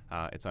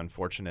 It's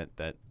unfortunate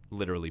that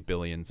literally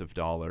billions of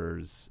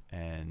dollars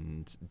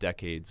and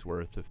decades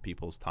worth of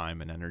people's time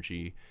and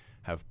energy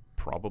have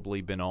probably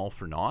been all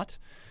for naught.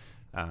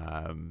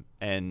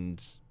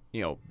 And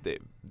the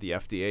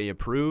FDA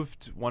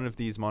approved one of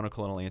these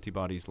monoclonal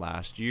antibodies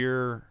last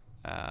year,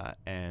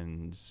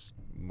 and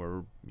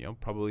we're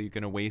probably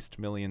going to waste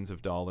millions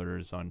of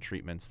dollars on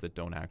treatments that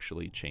don't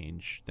actually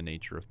change the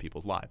nature of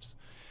people's lives.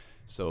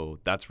 So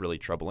that's really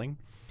troubling.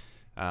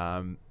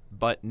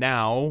 But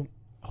now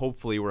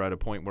hopefully we're at a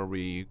point where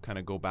we kind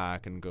of go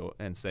back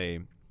and say,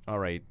 all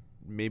right,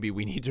 maybe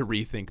we need to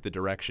rethink the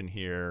direction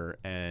here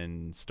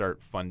and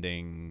start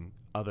funding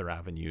other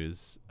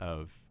avenues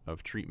of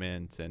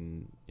treatment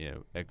and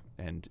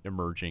and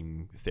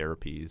emerging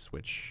therapies,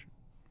 which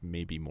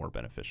may be more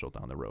beneficial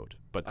down the road.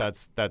 But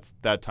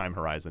that time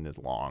horizon is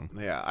long.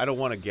 Yeah, I don't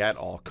want to get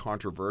all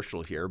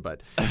controversial here,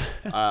 but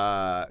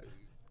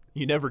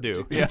you never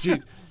do.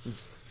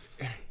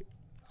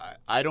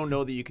 I don't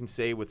know that you can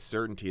say with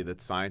certainty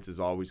that science is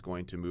always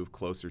going to move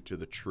closer to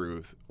the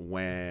truth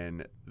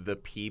when the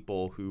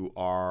people who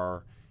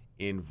are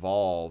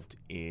involved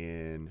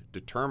in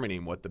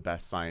determining what the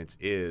best science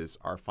is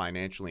are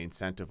financially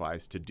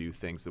incentivized to do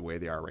things the way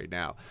they are right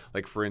now.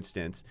 Like, for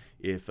instance,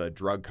 if a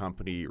drug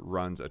company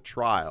runs a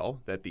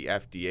trial that the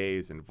FDA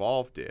is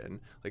involved in,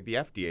 like, the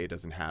FDA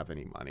doesn't have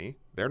any money.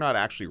 They're not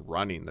actually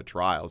running the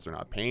trials. They're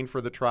not paying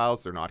for the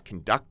trials. They're not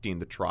conducting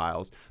the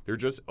trials. They're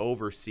just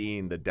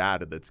overseeing the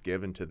data that's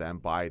given to them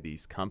by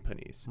these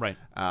companies. Right.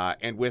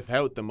 And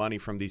without the money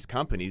from these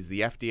companies,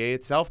 the FDA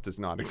itself does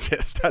not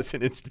exist as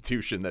an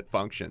institution that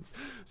functions.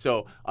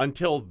 So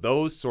until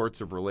those sorts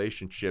of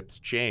relationships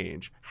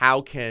change, how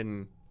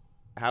can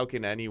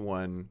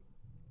anyone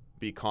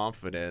be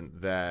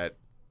confident that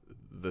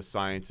the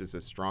science is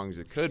as strong as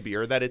it could be,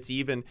 or that it's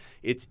even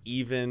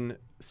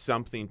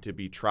something to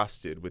be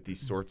trusted with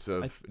these sorts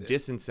of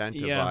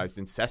disincentivized,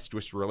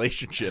 incestuous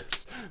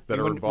relationships that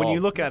are involved? When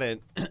you look at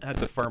it at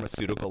the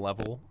pharmaceutical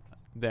level,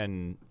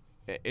 then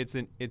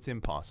it's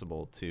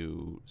impossible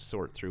to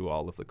sort through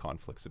all of the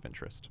conflicts of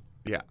interest.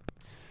 Yeah.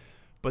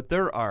 But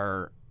there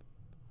are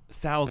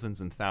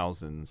thousands and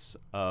thousands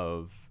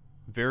of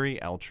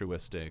very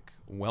altruistic,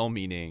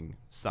 well-meaning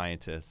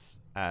scientists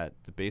at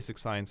the basic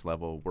science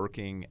level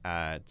working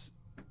at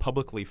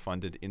publicly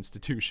funded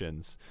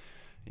institutions,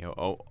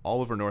 all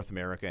over North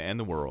America and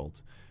the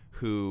world,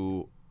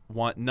 who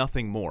want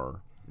nothing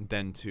more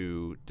than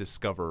to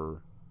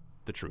discover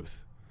the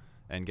truth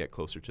and get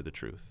closer to the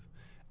truth.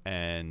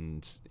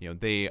 And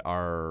they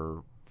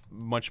are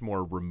much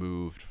more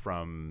removed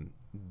from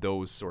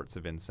those sorts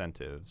of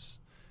incentives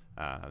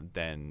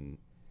than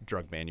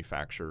drug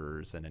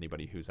manufacturers and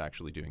anybody who's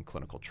actually doing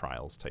clinical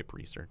trials type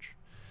research.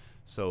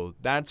 So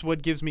that's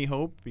what gives me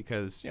hope,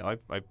 because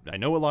I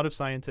know a lot of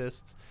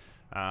scientists.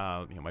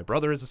 My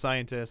brother is a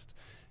scientist,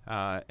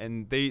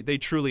 and they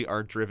truly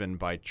are driven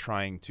by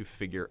trying to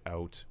figure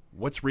out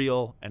what's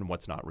real and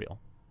what's not real.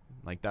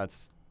 Like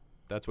that's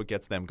what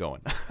gets them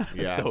going.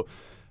 Yeah. So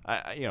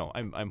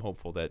I'm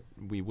hopeful that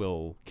we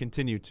will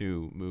continue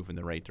to move in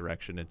the right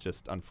direction. It's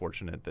just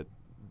unfortunate that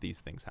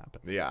these things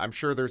happen. Yeah, I'm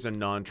sure there's a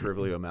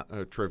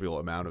trivial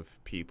amount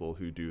of people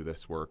who do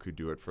this work, who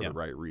do it for the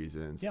right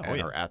reasons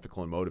and are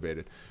ethical and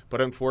motivated. But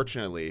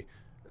unfortunately,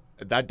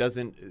 that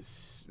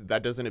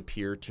doesn't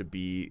appear to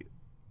be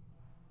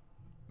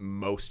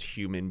most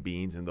human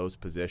beings in those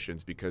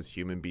positions, because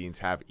human beings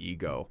have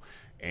ego,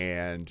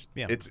 and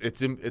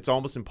it's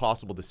almost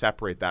impossible to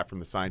separate that from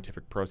the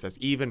scientific process,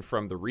 even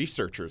from the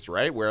researchers,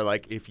 right? Where,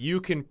 like, if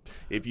you can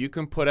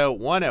put out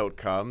one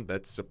outcome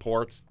that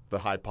supports the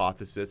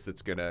hypothesis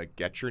that's going to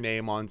get your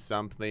name on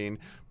something,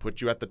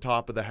 put you at the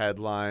top of the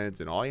headlines,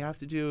 and all you have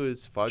to do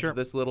is fudge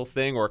this little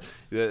thing, or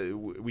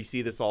we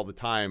see this all the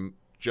time,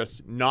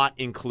 just not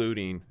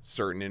including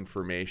certain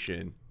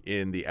information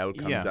in the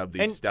outcomes of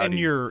these studies. And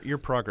your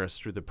progress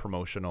through the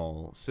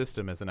promotional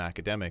system as an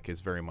academic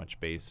is very much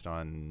based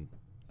on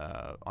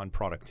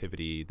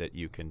productivity that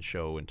you can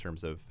show in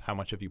terms of how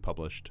much have you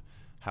published,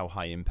 how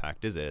high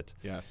impact is it?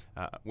 Yes.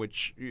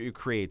 Which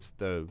creates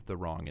the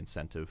wrong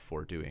incentive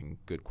for doing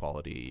good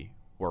quality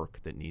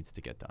work that needs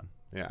to get done.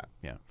 Yeah,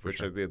 for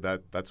sure.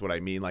 That's what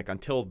I mean. Like,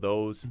 until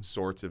those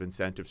sorts of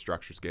incentive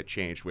structures get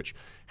changed, which,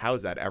 how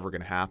is that ever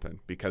going to happen?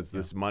 Because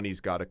this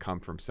money's got to come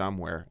from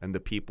somewhere, and the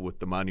people with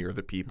the money are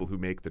the people who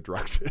make the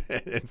drugs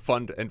and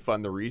fund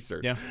the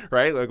research. Yeah.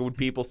 Right? Like, when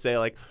people say,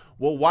 like,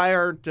 well, why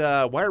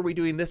are we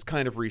doing this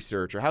kind of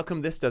research, or how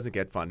come this doesn't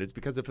get funded? It's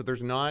because if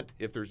there's not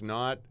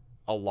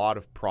a lot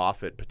of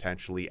profit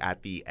potentially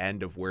at the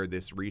end of where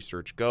this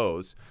research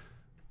goes,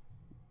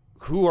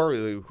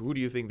 who do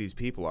you think these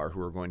people are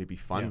who are going to be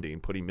funding,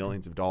 putting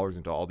millions of dollars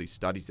into all these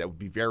studies that would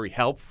be very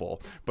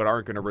helpful, but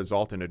aren't going to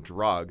result in a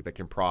drug that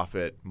can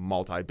profit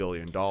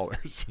multi-billion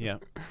dollars? Yeah.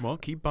 Well,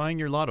 keep buying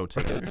your lotto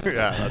tickets.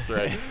 Yeah, that's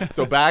right.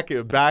 So back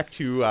to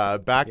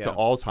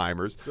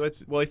Alzheimer's. So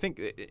I think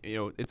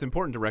it's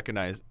important to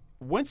recognize,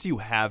 once you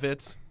have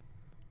it,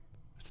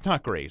 it's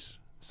not great.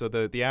 So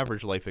the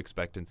average life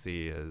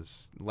expectancy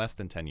is less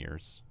than 10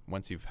 years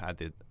once you've had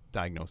the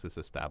diagnosis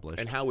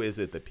established. And how is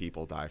it that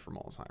people die from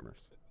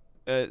Alzheimer's?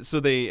 So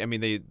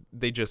they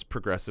just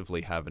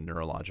progressively have a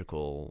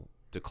neurological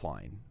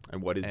decline.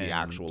 And what is the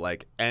actual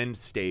end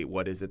state?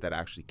 What is it that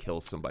actually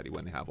kills somebody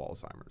when they have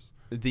Alzheimer's?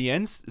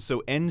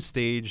 End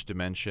stage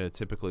dementia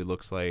typically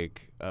looks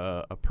like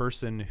a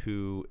person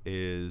who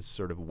is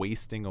sort of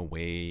wasting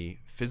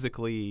away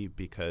physically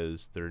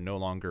because they're no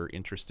longer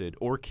interested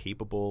or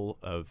capable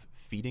of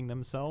feeding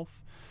themselves.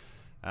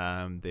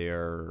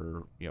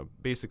 They're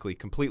basically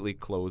completely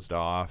closed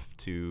off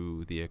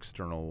to the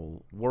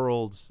external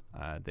world.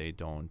 They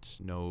don't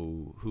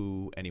know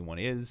who anyone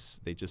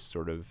is. They just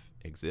sort of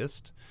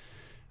exist,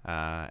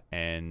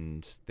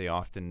 and they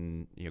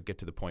often get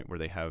to the point where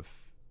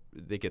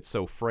they get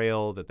so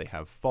frail that they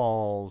have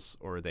falls,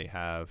 or they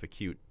have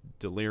acute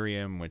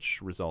delirium,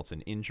 which results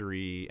in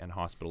injury and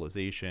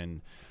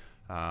hospitalization.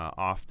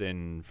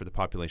 Often for the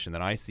population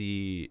that I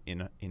see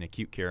in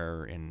acute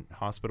care in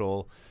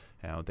hospital,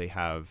 they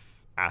have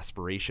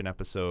aspiration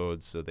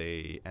episodes, so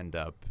they end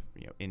up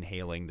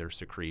inhaling their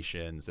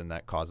secretions, and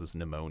that causes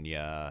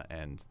pneumonia,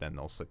 and then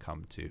they'll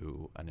succumb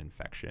to an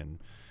infection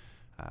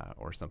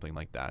or something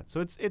like that. So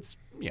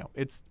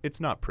it's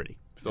not pretty.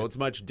 So it's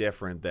much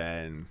different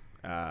than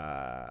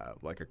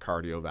like a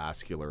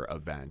cardiovascular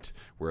event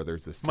where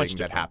there's this thing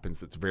that happens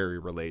that's very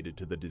related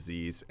to the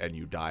disease and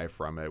you die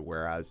from it,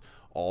 whereas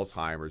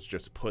Alzheimer's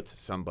just puts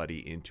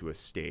somebody into a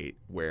state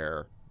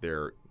where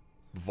they're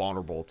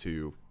vulnerable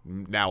to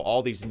now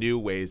all these new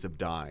ways of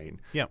dying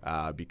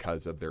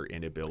because of their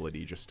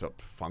inability just to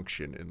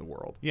function in the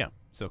world. Yeah,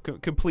 so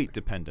complete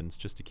dependence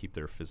just to keep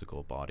their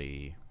physical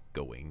body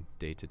going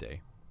day to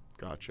day.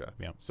 Gotcha.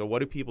 Yeah. So what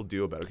do people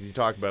do about it? Because you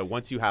talked about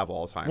once you have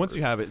Alzheimer's. Once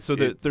you have it, so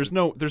there's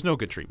no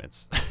good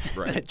treatments.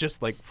 Right.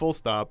 Just like full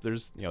stop.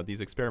 There's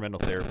these experimental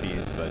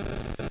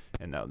therapies,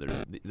 and now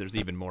there's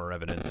even more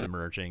evidence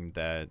emerging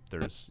that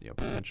there's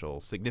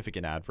potential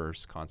significant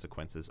adverse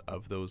consequences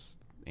of those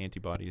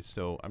antibodies.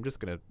 So I'm just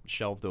going to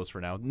shelve those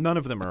for now. None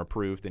of them are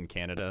approved in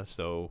Canada.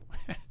 So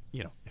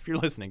if you're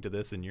listening to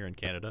this and you're in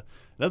Canada,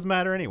 it doesn't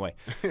matter anyway,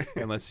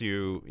 unless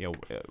you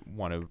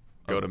want to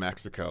go to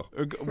Mexico.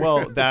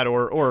 Well, that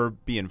or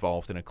be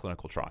involved in a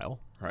clinical trial.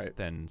 Right.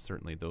 Then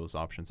certainly those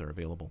options are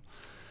available.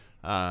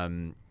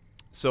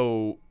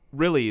 So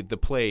really the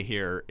play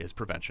here is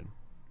prevention.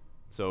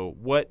 So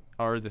what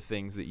are the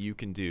things that you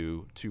can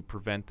do to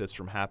prevent this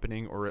from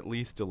happening, or at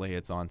least delay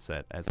its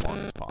onset as long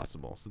as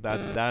possible? So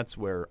that's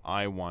where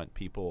I want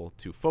people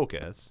to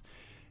focus.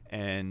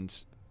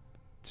 And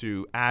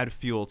to add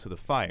fuel to the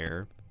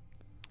fire,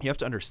 you have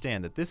to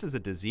understand that this is a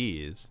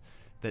disease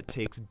that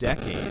takes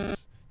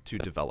decades to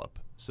develop.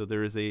 So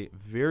there is a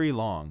very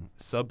long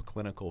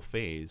subclinical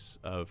phase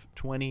of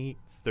 20,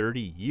 30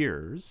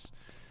 years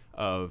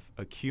of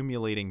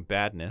accumulating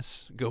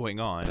badness going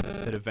on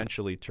that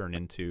eventually turn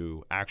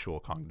into actual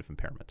cognitive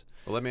impairment.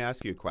 Well, let me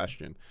ask you a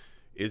question.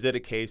 Is it a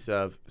case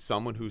of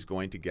someone who's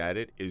going to get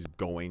it is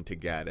going to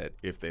get it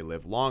if they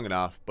live long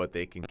enough, but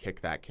they can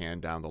kick that can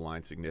down the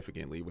line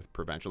significantly with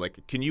prevention?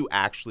 Like, can you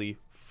actually,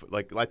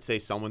 let's say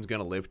someone's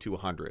going to live to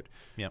 100.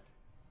 Yeah.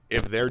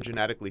 If they're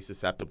genetically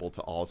susceptible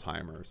to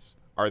Alzheimer's,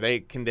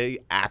 can they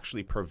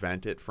actually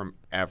prevent it from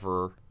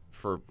ever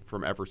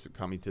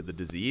succumbing to the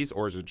disease,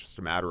 or is it just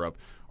a matter of,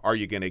 are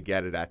you going to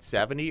get it at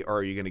 70 or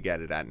are you going to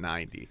get it at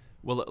 90?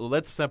 Well,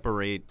 let's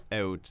separate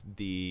out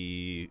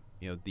the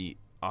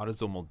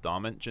autosomal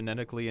dominant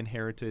genetically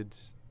inherited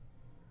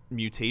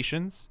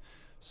mutations.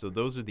 So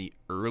those are the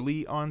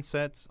early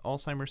onset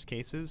Alzheimer's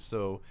cases.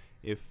 So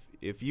if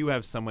you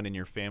have someone in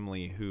your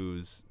family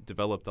who's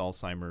developed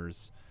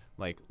Alzheimer's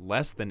like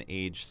less than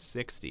age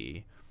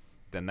 60,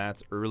 then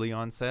that's early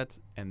onset,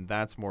 and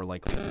that's more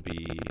likely to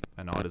be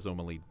an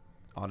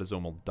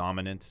autosomal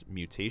dominant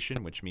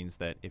mutation, which means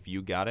that if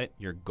you got it,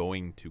 you're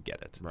going to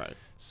get it. Right.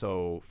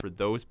 So for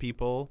those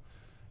people,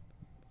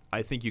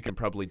 I think you can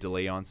probably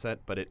delay onset,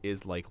 but it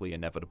is likely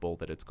inevitable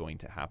that it's going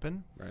to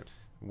happen. Right.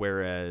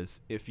 Whereas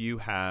if you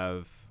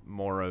have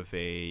more of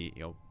a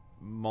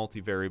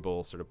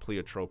multivariable sort of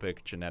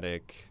pleiotropic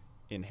genetic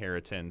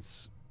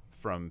inheritance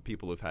from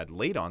people who've had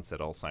late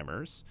onset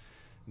Alzheimer's,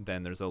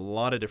 then there's a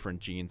lot of different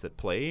genes at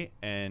play,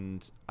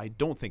 and I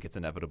don't think it's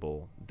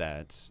inevitable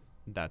that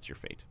that's your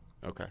fate.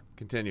 Okay,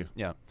 continue.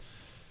 Yeah.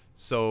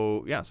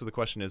 So the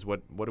question is,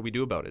 what do we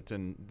do about it?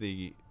 And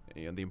the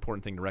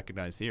important thing to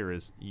recognize here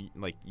is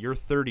like your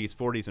 30s,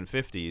 40s, and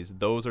 50s,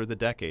 those are the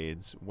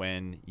decades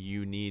when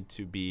you need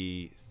to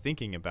be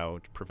thinking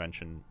about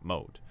prevention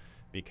mode.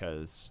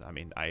 Because,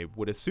 I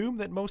would assume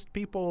that most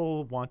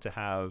people want to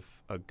have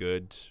a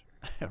good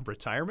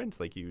retirement.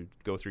 Like, you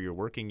go through your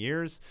working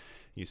years,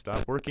 you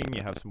stop working,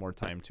 you have some more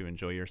time to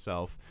enjoy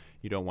yourself.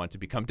 You don't want to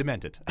become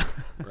demented.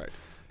 Right.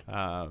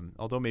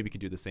 Although maybe you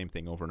could do the same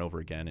thing over and over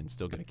again and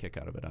still get a kick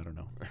out of it. I don't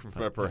know.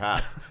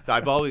 Perhaps. So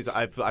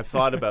I've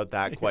thought about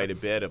that quite a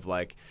bit of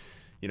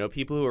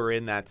people who are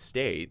in that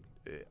state.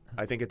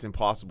 I think it's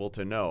impossible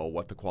to know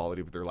what the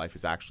quality of their life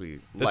is actually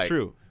like. That's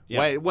true.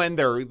 Yeah. When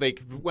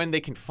they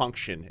can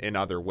function in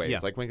other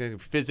ways, like when they can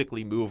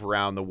physically move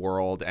around the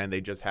world, and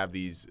they just have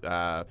these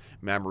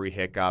memory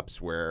hiccups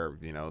where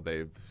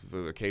they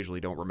occasionally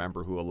don't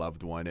remember who a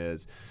loved one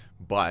is,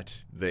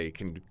 but they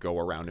can go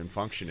around and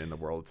function in the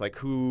world. It's like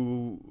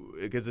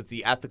because it's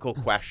the ethical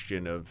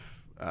question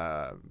of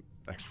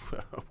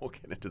Actually, we'll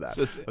get into that.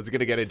 So I was going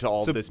to get into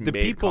all this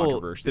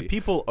controversy. The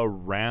people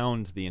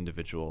around the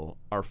individual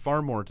are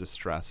far more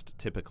distressed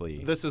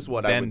typically This is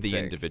what than I would the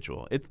think.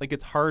 individual. It's like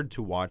it's hard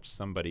to watch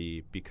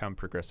somebody become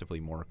progressively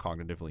more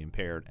cognitively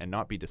impaired and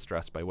not be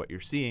distressed by what you're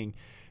seeing,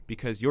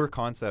 because your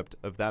concept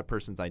of that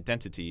person's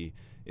identity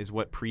is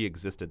what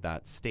pre-existed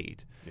that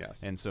state.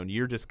 Yes. And so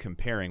you're just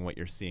comparing what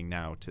you're seeing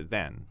now to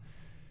then.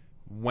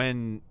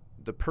 When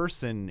the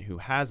person who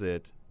has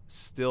it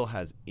still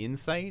has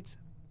insight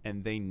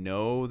and they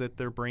know that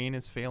their brain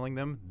is failing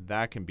them,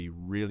 that can be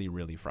really,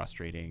 really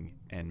frustrating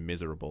and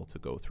miserable to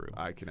go through.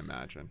 I can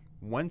imagine.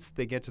 Once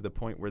they get to the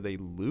point where they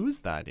lose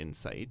that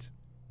insight,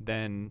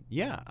 then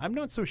yeah, I'm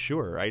not so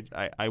sure.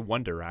 I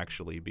wonder,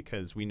 actually,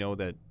 because we know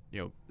that,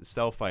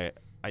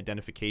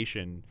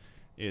 self-identification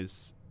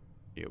is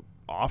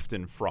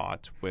often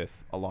fraught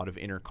with a lot of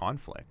inner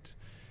conflict.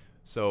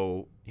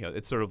 So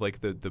it's sort of like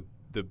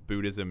the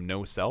Buddhism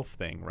no self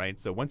thing, right?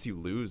 So once you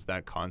lose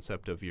that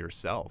concept of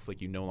yourself,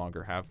 like you no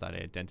longer have that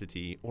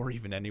identity or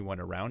even anyone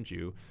around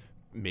you,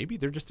 maybe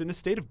they're just in a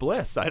state of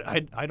bliss.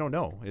 I don't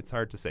know. It's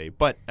hard to say.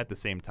 But at the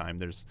same time,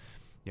 there's,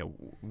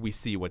 we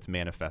see what's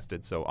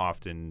manifested. So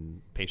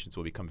often patients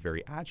will become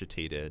very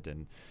agitated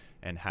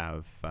and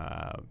have,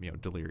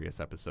 delirious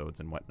episodes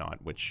and whatnot,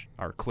 which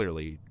are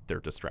clearly they're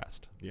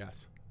distressed.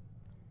 Yes.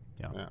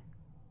 Yeah.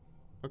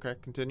 Okay,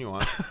 continue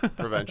on.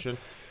 Prevention.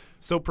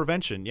 So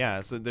prevention, yeah.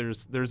 So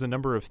there's a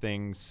number of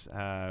things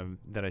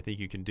that I think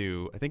you can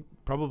do. I think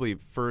probably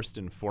first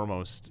and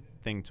foremost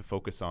thing to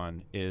focus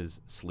on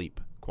is sleep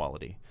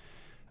quality.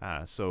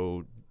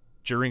 So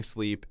during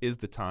sleep is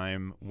the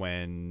time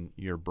when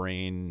your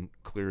brain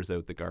clears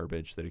out the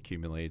garbage that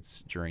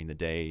accumulates during the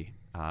day,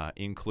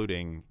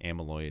 including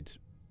amyloid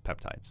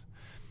peptides.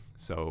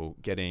 So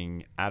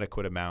getting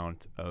adequate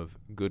amount of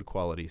good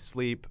quality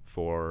sleep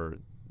for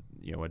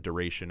a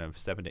duration of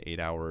 7 to 8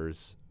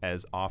 hours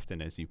as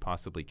often as you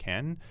possibly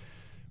can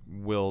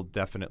will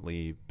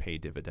definitely pay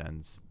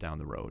dividends down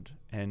the road.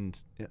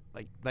 And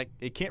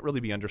it can't really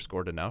be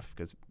underscored enough,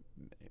 because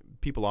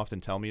people often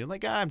tell me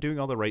I'm doing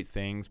all the right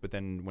things, but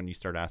then when you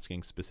start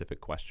asking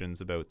specific questions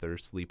about their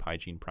sleep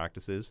hygiene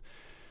practices,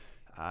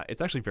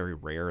 it's actually very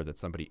rare that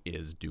somebody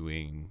is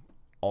doing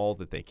all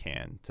that they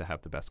can to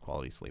have the best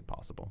quality sleep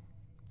possible.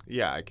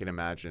 Yeah, I can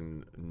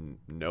imagine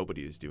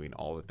nobody is doing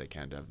all that they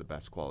can to have the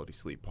best quality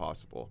sleep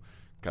possible,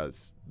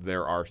 because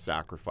there are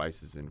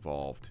sacrifices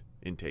involved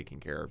in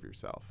taking care of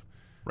yourself,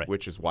 right?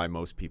 Which is why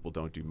most people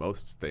don't do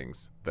most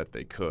things that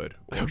they could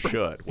or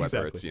should,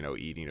 whether Exactly.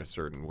 it's, eating a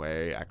certain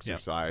way,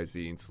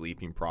 exercising, Yep.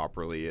 sleeping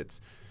properly.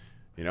 It's,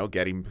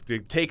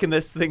 taking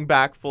this thing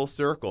back full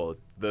circle.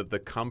 The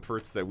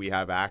comforts that we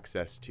have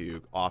access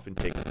to often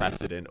take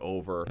precedent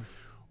over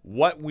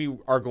what we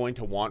are going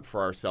to want for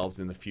ourselves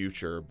in the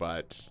future,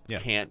 but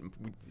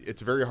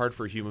it's very hard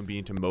for a human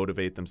being to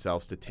motivate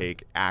themselves to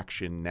take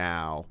action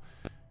now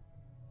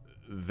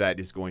that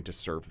is going to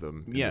serve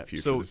them in the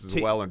future. So this is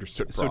a well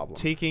understood problem.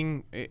 So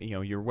taking,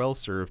 you're well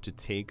served to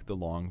take the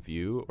long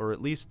view, or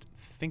at least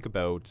think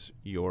about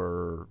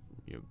your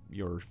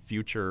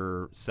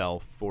future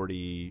self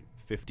 40,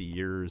 50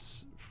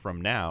 years from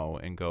now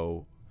and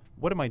go,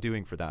 what am I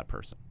doing for that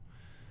person?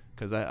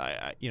 Because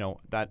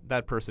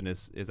that person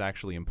is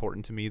actually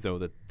important to me, though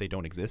that they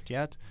don't exist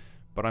yet,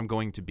 but I'm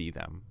going to be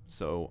them.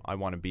 So I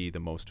want to be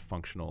the most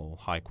functional,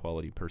 high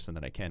quality person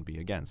that I can be,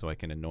 again, so I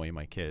can annoy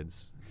my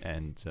kids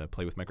and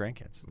play with my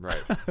grandkids.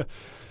 Right.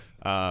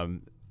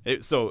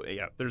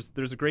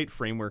 There's a great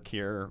framework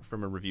here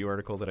from a review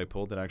article that I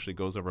pulled that actually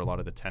goes over a lot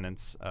of the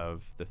tenets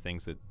of the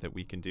things that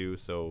we can do.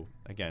 So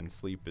again,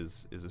 sleep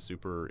is a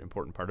super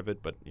important part of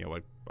it, but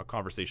a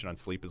conversation on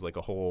sleep is like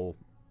a whole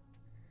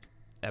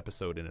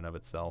episode in and of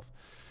itself.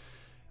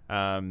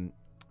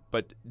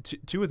 But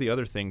two of the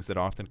other things that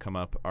often come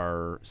up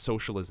are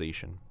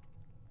socialization.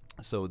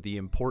 So the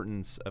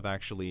importance of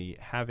actually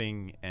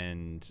having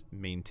and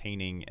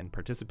maintaining and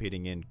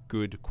participating in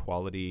good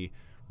quality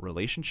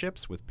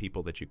relationships with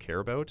people that you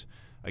care about,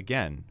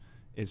 again,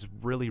 is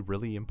really,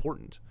 really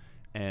important.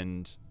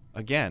 And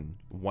again,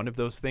 one of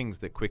those things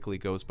that quickly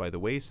goes by the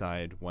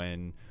wayside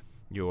when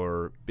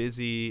you're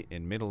busy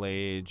in middle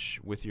age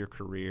with your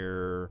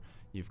career,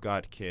 you've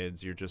got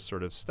kids, you're just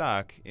sort of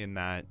stuck in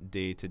that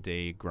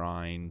day-to-day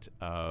grind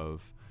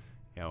of,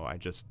 I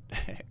just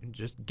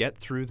get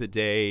through the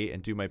day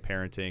and do my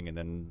parenting, and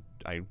then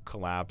I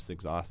collapse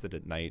exhausted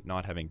at night,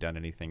 not having done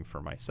anything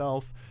for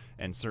myself,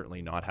 and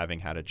certainly not having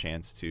had a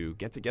chance to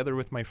get together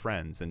with my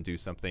friends and do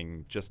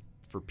something just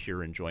for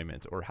pure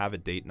enjoyment, or have a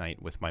date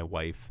night with my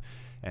wife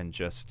and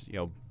just,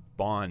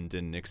 bond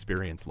and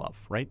experience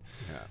love, right?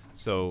 Yeah.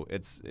 So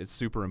it's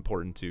super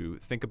important to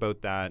think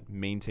about that,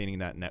 maintaining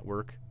that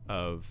network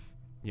of,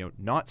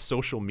 not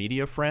social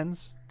media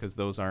friends, because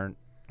those aren't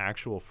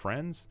actual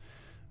friends.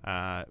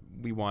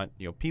 We want,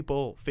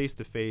 people face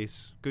to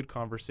face, good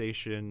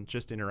conversation,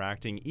 just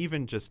interacting,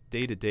 even just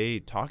day to day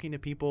talking to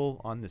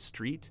people on the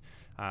street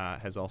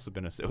has also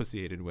been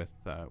associated with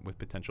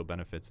potential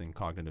benefits in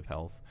cognitive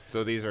health.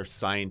 So these are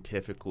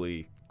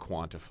scientifically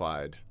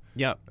quantified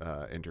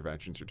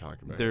interventions you're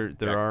talking about.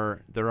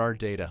 There are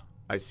data.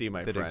 I see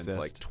my friends exist.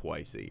 like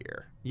twice a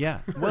year. Yeah,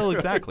 well,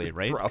 exactly,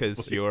 right?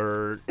 Because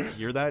you're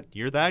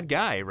that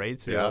guy,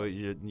 right? So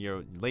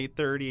you're late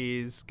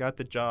 30s, got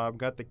the job,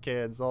 got the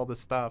kids, all the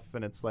stuff,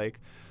 and it's like,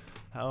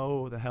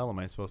 how the hell am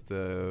I supposed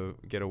to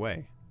get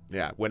away?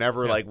 Yeah,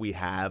 whenever like we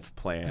have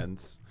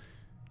plans,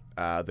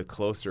 the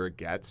closer it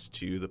gets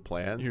to the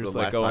plans, the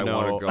less I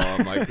want to go.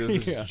 I'm like,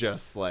 this is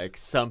just like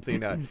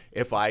something.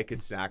 If I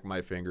could snap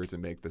my fingers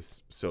and make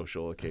this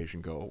social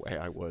occasion go away,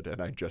 I would,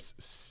 and I'd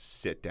just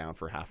sit down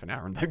for half an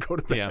hour and then go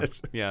to bed.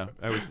 Yeah.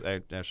 I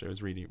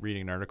was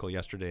reading an article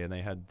yesterday, and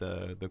they had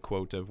the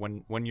quote of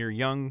when you're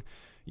young,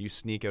 you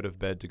sneak out of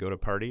bed to go to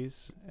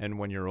parties, and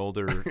when you're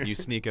older, you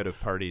sneak out of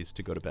parties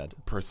to go to bed.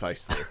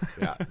 Precisely.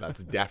 Yeah,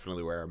 that's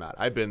definitely where I'm at.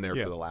 I've been there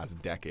for the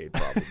last decade,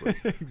 probably.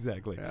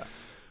 Exactly. Yeah.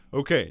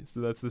 Okay,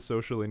 so that's the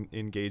social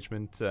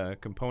engagement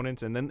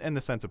component, and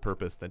the sense of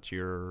purpose that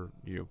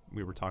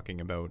we were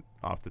talking about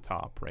off the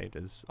top, right,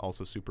 is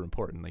also super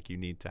important. Like, you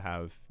need to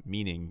have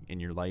meaning in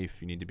your life.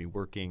 You need to be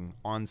working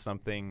on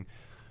something,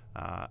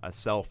 a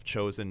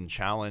self-chosen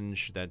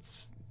challenge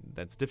that's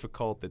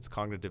difficult, that's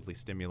cognitively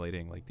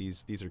stimulating. Like,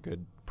 these are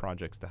good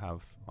projects to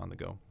have on the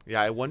go.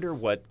 Yeah, I wonder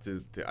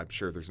I'm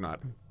sure there's not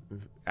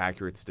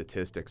accurate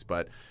statistics,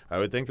 but I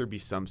would think there'd be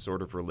some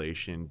sort of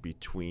relation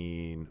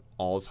between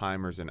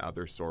Alzheimer's and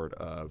other sort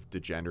of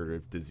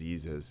degenerative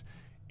diseases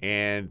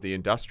and the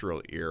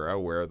industrial era,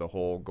 where the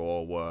whole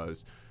goal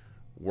was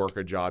work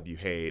a job you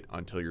hate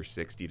until you're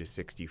 60 to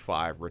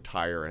 65,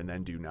 retire, and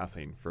then do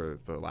nothing for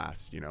the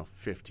last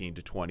 15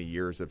 to 20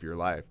 years of your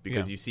life,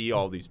 because you see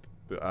all these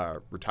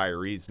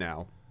retirees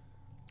now,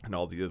 and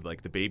all the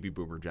baby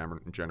boomer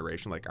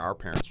generation, like our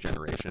parents'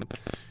 generation.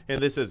 And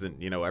this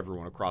isn't,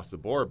 everyone across the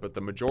board, but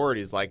the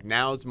majority is like,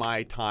 now's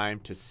my time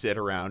to sit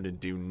around and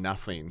do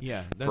nothing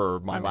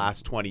for my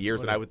last 20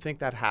 years. And I would think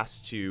that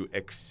has to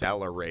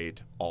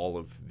accelerate all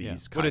of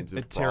these kinds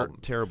of problems.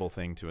 Terrible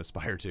thing to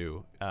aspire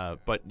to.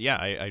 But yeah,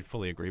 I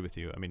fully agree with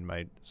you. I mean,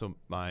 my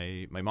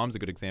mom's a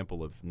good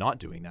example of not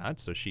doing that.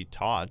 So she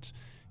taught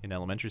in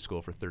elementary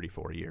school for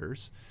 34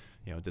 years.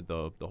 Did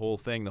the whole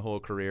thing, the whole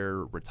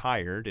career,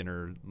 retired in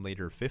her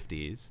later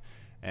 50s,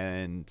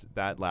 and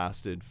that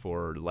lasted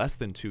for less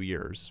than 2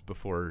 years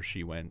before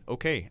she went,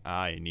 okay,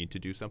 I need to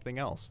do something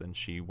else. And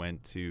she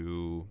went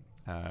to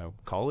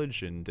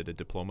college and did a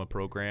diploma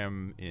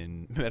program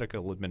in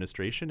medical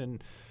administration,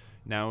 and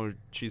now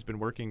she's been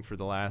working for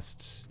the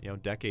last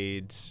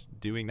decade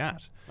doing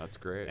that. That's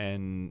great.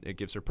 And it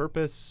gives her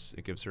purpose,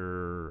 it gives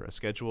her a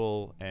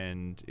schedule,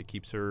 and it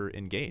keeps her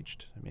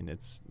engaged. I mean,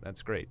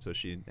 that's great. So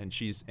she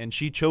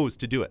chose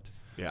to do it.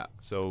 Yeah.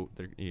 So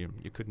you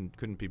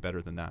couldn't be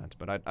better than that.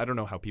 But I don't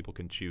know how people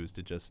can choose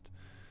to just,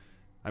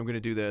 I'm going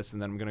to do this,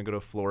 and then I'm going to go to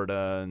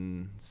Florida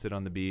and sit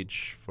on the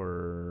beach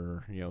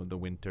for the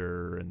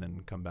winter, and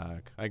then come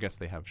back. I guess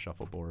they have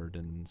shuffleboard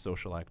and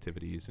social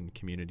activities and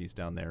communities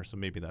down there, so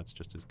maybe that's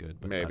just as good.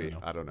 But maybe.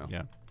 I don't know.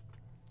 Yeah.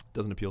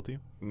 Doesn't appeal to you?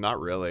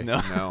 Not really.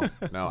 No.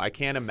 I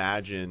can't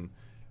imagine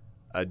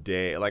a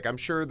day. Like, I'm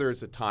sure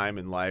there's a time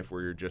in life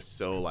where you're just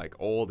so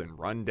old and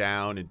run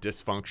down and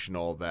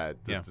dysfunctional that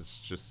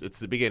it's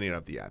the beginning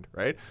of the end,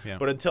 right? Yeah.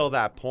 But until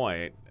that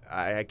point,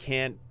 I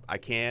can't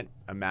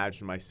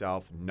imagine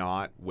myself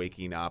not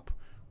waking up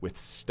with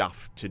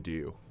stuff to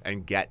do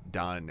and get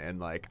done.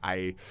 And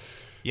I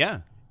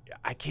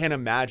can't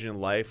imagine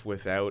life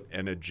without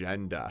an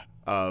agenda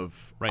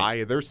of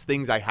there's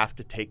things I have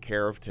to take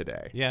care of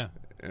today. Yeah.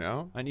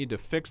 I need to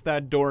fix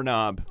that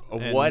doorknob.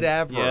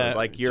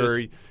 Whatever.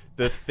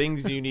 The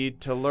things you need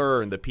to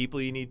learn, the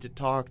people you need to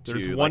talk to.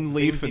 There's one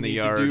leaf in the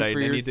yard. I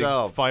need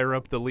to fire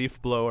up the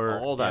leaf blower.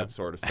 All that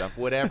sort of stuff.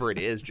 Whatever it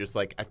is, just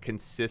a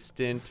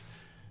consistent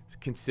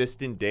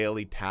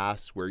daily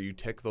task where you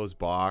tick those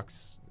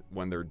boxes.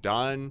 When they're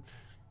done,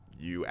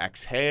 you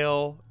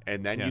exhale,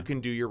 and then you can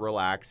do your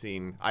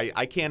relaxing.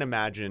 I can't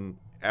imagine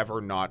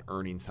ever not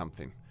earning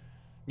something.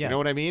 Yeah. You know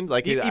what I mean?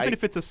 Even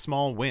if it's a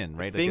small win,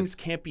 right? Things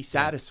can't be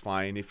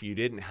satisfying if you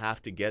didn't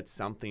have to get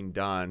something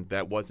done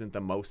that wasn't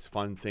the most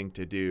fun thing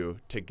to do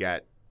to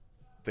get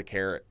the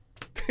carrot.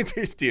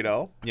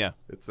 Yeah.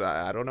 It's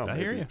I don't know. I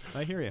hear you.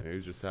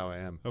 It's just how I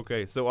am.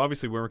 Okay, so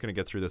obviously we weren't going to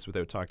get through this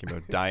without talking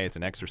about diet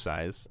and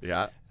exercise.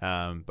 Yeah.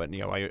 But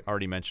I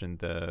already mentioned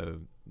the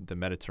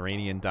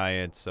Mediterranean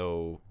diet.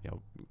 So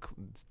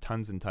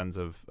tons and tons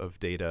of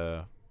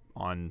data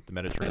on the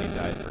Mediterranean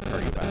diet for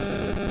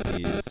cardiovascular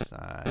disease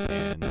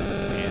and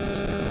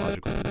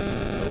neurological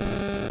disease,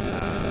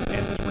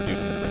 and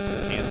reducing the risk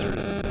of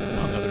cancers,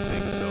 among other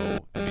things. So,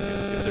 I mean,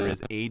 if there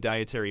is a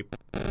dietary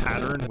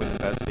pattern with the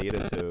best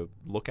data to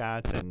look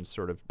at and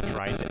sort of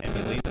try to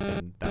emulate,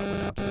 then that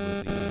would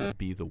absolutely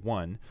be the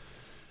one.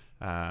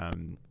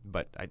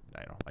 But I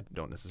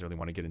don't necessarily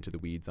want to get into the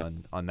weeds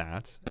on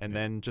that. And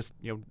then just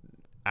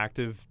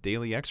active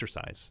daily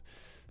exercise.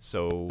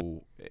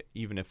 So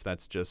even if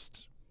that's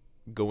just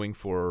going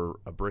for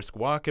a brisk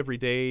walk every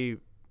day,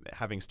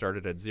 having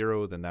started at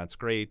 0, then that's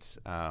great.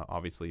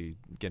 Obviously,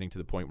 getting to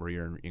the point where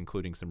you're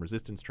including some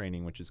resistance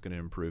training, which is going to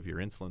improve your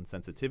insulin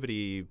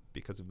sensitivity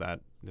because of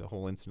that, the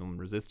whole insulin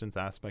resistance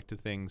aspect of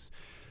things.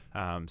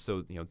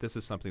 So, this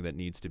is something that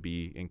needs to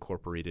be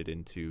incorporated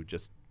into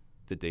just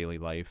the daily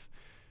life.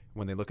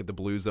 When they look at the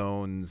blue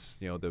zones,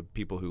 the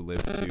people who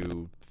live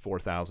to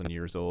 4,000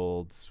 years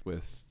old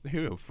with,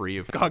 free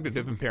of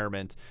cognitive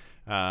impairment,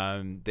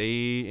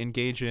 they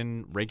engage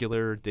in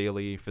regular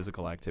daily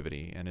physical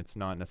activity, and it's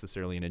not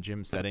necessarily in a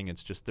gym setting.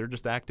 It's just they're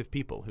just active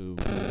people who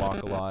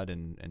walk a lot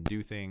and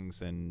do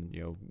things and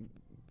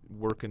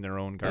work in their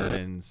own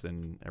gardens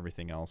and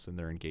everything else, and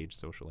they're engaged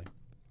socially.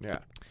 Yeah,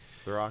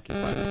 they're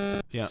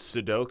occupied. Yeah,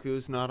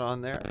 Sudoku's not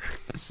on there.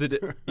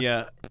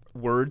 Yeah,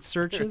 word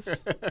searches.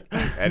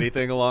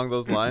 Anything along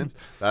those lines?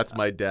 That's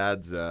my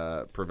dad's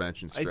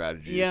prevention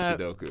strategy.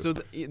 Sudoku. So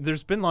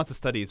there's been lots of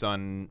studies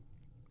on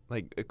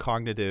like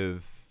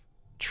cognitive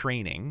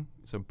training,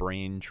 so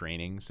brain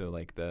training, so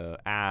like the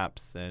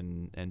apps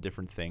and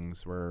different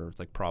things where it's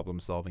like problem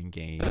solving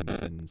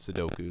games, and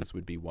Sudokus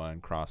would be one,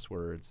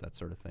 crosswords, that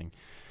sort of thing.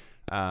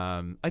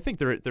 I think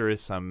there is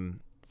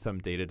some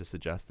data to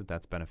suggest that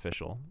that's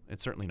beneficial.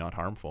 It's certainly not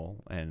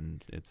harmful,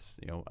 and it's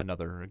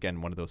another,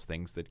 again, one of those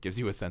things that gives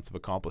you a sense of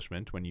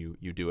accomplishment when you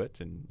do it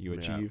and you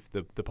achieve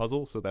the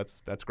puzzle. So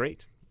that's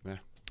great. Yeah,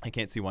 I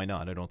can't see why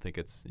not. I don't think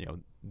it's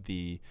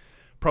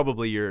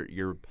probably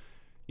you're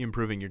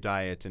improving your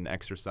diet and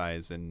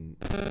exercise and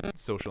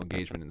social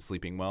engagement and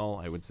sleeping well,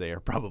 I would say,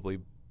 are probably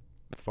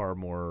far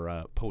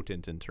more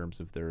potent in terms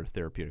of their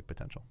therapeutic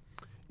potential.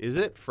 Is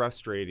it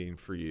frustrating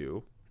for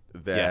you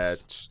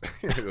that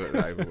Yes.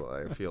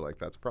 I feel like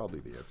that's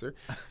probably the answer,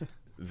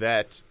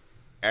 that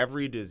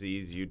every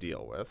disease you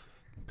deal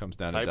with Comes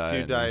down type to diet 2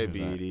 and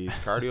diabetes,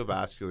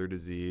 cardiovascular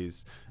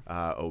disease,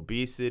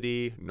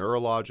 obesity,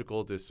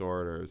 neurological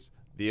disorders,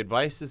 the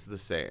advice is the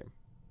same.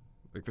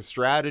 Like the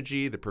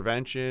strategy, the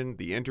prevention,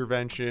 the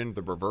intervention,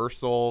 the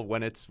reversal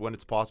when it's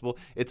possible,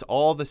 it's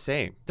all the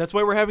same. That's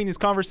why we're having these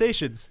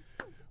conversations.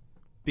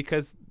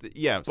 Because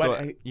yes,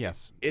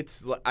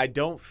 I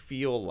don't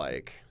feel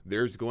like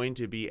there's going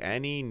to be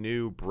any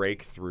new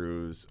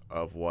breakthroughs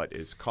of what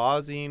is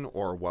causing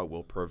or what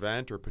will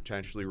prevent or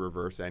potentially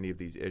reverse any of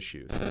these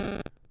issues.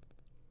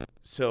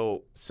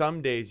 So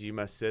some days you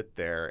must sit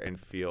there and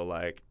feel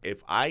like,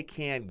 if I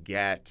can't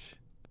get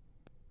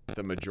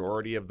the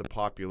majority of the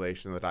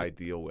population that I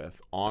deal with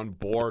on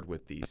board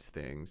with these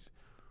things,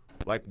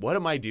 like, what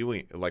am I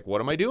doing? Like, what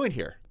am I doing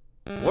here?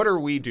 What are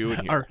we doing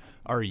here?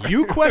 Are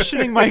you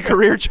questioning my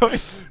career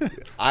choice?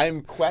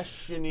 I'm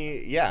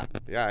questioning. Yeah,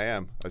 I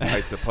am, I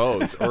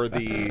suppose. Or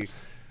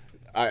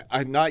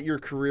I'm not your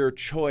career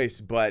choice,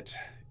 but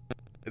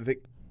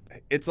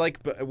it's like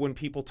when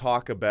people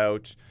talk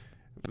about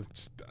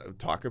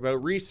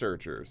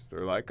researchers.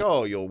 They're like,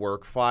 oh, you'll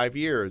work 5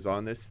 years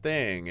on this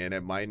thing, and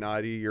it might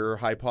not, your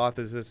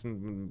hypothesis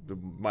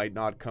might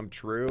not come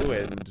true,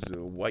 and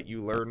what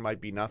you learn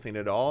might be nothing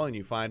at all, and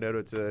you find out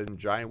it's a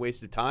giant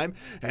waste of time,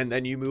 and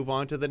then you move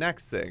on to the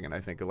next thing. And I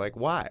think, like,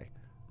 why?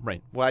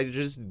 Right. Why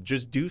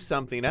just do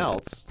something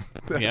else?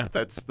 Yeah.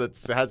 that's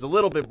has a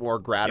little bit more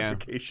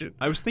gratification.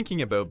 Yeah. I was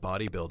thinking about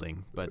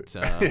bodybuilding, but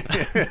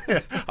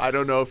I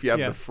don't know if you have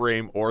the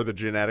frame or the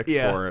genetics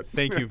for it.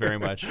 Thank you very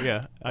much.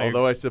 Yeah.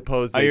 Although I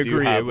suppose they do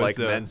have like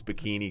men's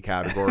bikini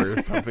category or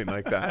something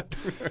like that.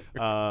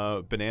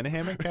 Banana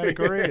hammock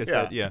category? Is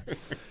that? Yeah.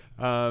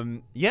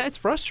 Yeah, it's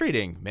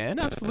frustrating, man.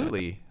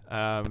 Absolutely.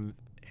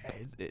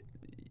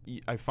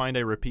 I find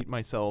I repeat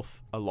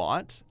myself a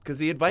lot because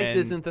the advice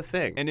isn't the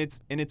thing, and it's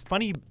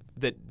funny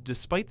that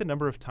despite the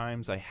number of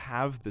times I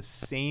have the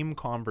same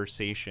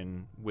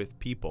conversation with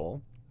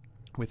people,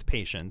 with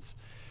patients,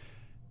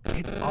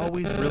 it's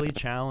always really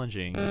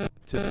challenging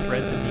to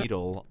thread the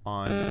needle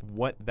on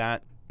what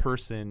that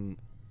person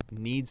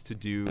needs to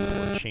do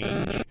or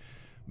change.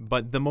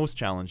 But the most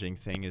challenging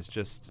thing is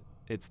just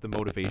it's the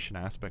motivation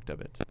aspect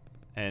of it,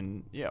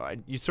 and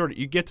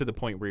you get to the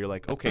point where you're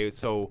like, okay,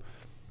 so.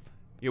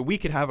 We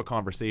could have a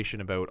conversation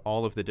about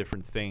all of the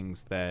different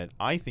things that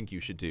I think you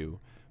should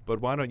do,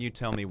 but why don't you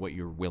tell me what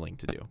you're willing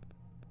to do?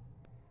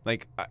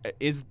 Like,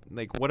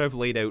 what I've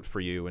laid out for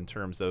you in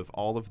terms of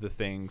all of the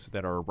things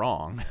that are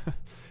wrong,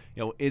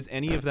 is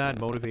any of that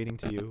motivating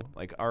to you?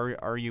 Like,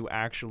 are you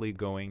actually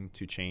going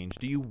to change?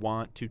 Do you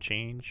want to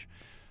change?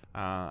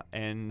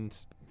 And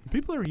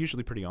people are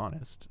usually pretty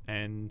honest,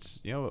 and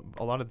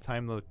a lot of the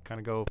time they'll kind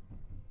of go,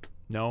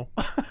 no.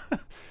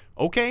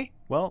 Okay,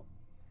 well,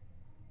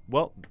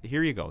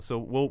 here you go. So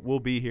we'll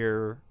be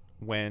here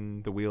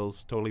when the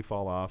wheels totally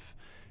fall off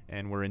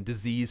and we're in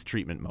disease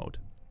treatment mode,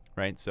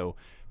 right? So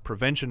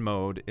prevention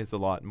mode is a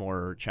lot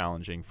more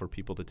challenging for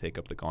people to take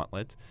up the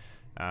gauntlet.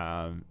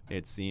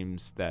 It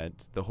seems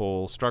that the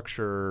whole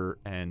structure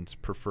and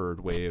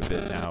preferred way of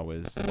it now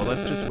is, well,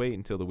 let's just wait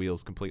until the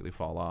wheels completely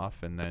fall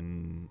off and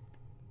then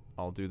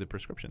I'll do the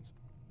prescriptions.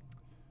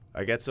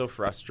 I get so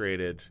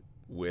frustrated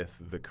with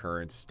the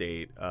current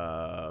state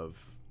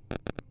of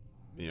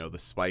the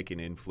spike in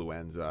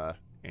influenza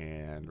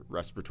and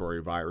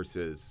respiratory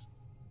viruses.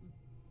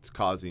 It's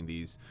causing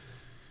these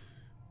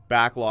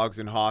backlogs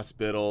in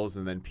hospitals,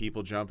 and then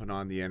people jumping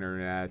on the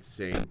internet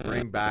saying,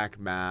 bring back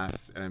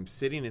masks. And I'm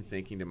sitting and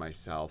thinking to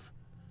myself,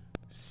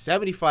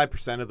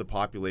 75% of the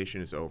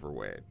population is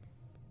overweight.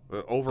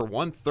 Over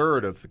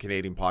 1/3 of the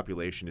Canadian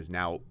population is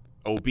now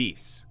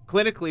obese,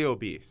 clinically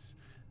obese.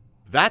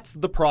 That's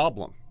the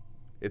problem.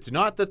 It's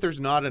not that there's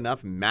not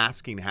enough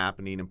masking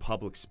happening in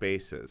public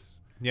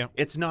spaces. Yeah.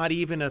 It's not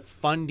even a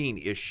funding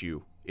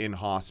issue in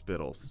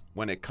hospitals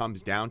when it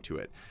comes down to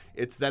it.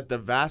 It's that the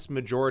vast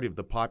majority of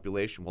the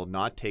population will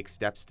not take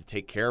steps to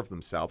take care of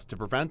themselves to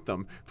prevent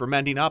them from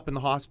ending up in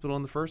the hospital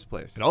in the first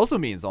place. It also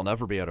means they'll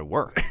never be able to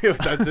work.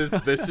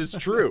 This is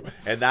true.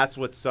 And that's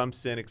what some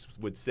cynics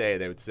would say.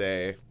 They would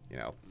say,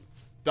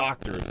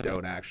 doctors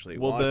don't actually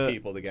want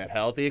people to get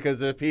healthy,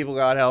 because if people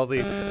got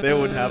healthy, they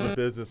wouldn't have a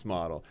business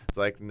model. It's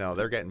like, no,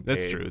 they're getting paid.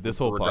 That's true. This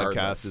whole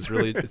podcast is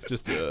really, it's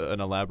just an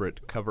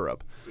elaborate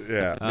cover-up.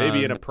 Yeah,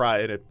 maybe in a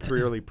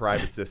purely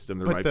private system,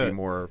 there might be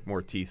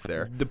more teeth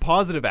there. The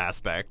positive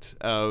aspect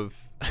of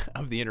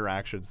the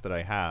interactions that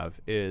I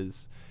have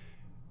is,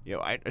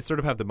 I sort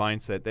of have the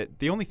mindset that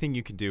the only thing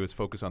you can do is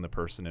focus on the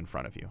person in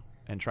front of you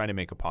and try to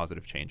make a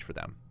positive change for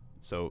them.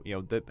 So,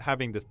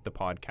 having the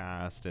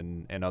podcast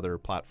and other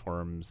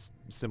platforms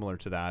similar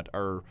to that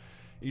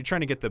you're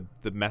trying to get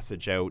the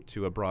message out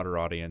to a broader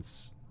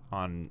audience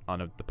on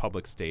the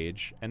public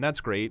stage. And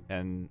that's great.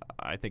 And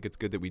I think it's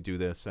good that we do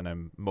this, and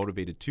I'm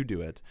motivated to do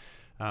it.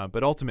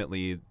 But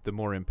ultimately, the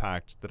more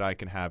impact that I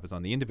can have is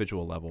on the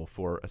individual level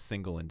for a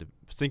single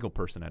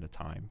person at a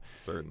time.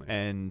 Certainly.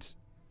 And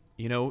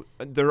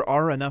there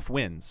are enough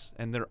wins,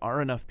 and there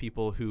are enough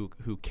people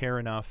who care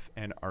enough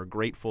and are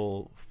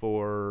grateful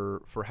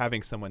for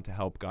having someone to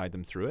help guide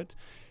them through it.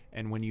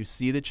 And when you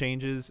see the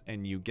changes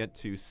and you get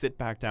to sit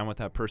back down with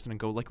that person and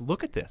go, like,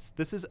 look at this.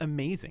 This is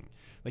amazing.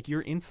 Like,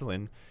 your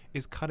insulin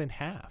is cut in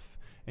half,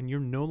 and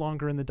you're no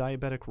longer in the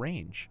diabetic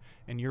range,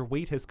 and your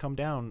weight has come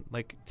down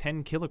like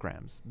 10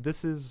 kilograms.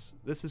 This is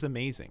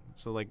amazing.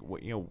 So, like,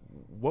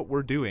 what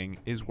we're doing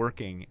is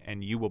working,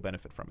 and you will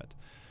benefit from it.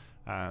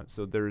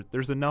 So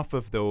there's enough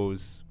of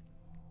those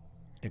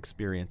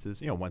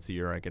experiences. Once a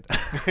year I get.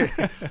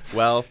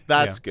 Well,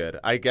 that's good.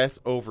 I guess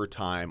over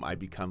time I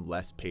become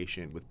less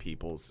patient with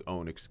people's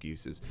own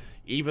excuses.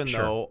 Even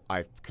though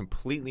I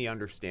completely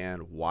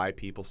understand why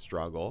people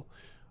struggle,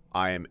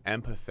 I am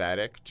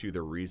empathetic to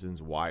the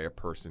reasons why a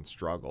person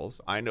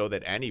struggles. I know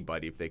that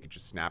anybody, if they could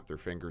just snap their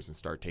fingers and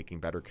start taking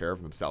better care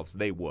of themselves,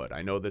 they would.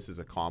 I know this is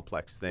a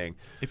complex thing.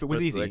 If it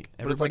was easy,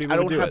 but it's like I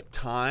don't have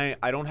time.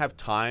 I don't have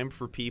time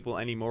for people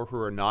anymore who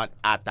are not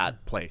at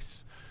that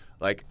place.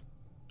 Like,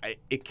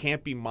 it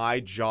can't be my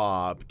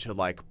job to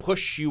like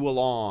push you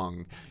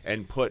along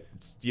and put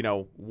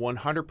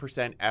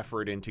 100%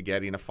 effort into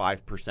getting a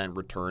 5%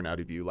 return out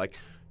of you. Like,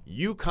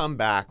 you come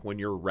back when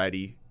you're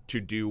ready to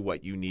do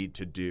what you need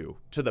to do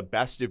to the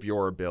best of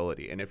your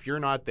ability. And if you're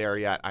not there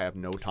yet, I have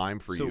no time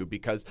for you,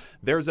 because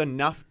there's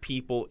enough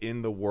people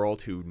in the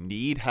world who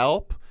need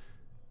help,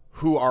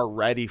 who are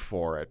ready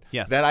for it,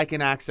 that I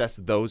can access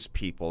those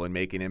people and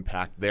make an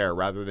impact there,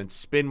 rather than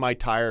spin my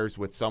tires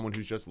with someone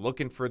who's just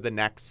looking for the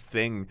next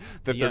thing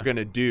that they're going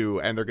to do,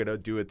 and they're going to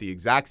do it the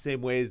exact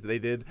same ways they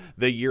did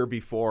the year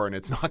before, and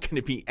it's not going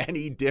to be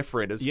any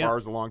different as far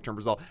as the long-term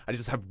result. I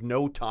just have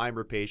no time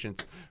or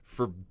patience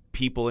for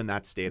people in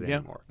that state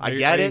anymore. I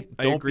get it.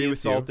 Don't be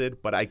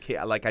insulted, but I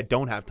can't. Like, I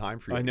don't have time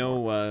for you. I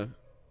know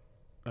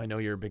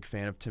you're a big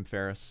fan of Tim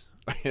Ferriss.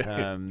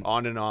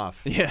 On and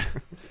off. Yeah.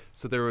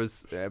 So there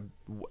was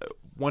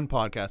one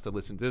podcast I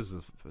listened to. This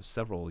is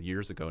several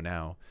years ago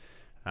now,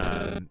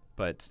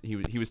 but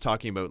he was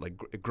talking about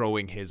like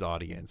growing his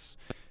audience,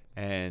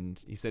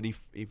 and he said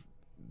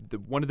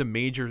one of the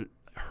major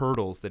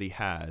hurdles that he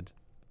had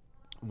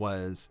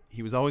was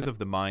he was always of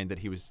the mind that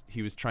he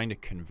was trying to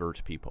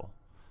convert people.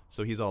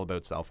 So he's all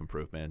about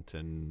self-improvement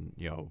and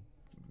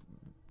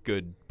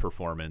good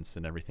performance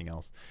and everything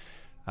else,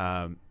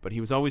 but he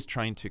was always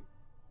trying to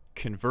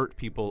convert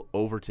people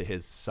over to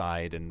his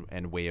side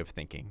and way of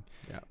thinking.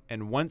 Yeah.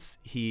 And once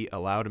he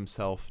allowed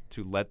himself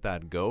to let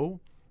that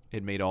go,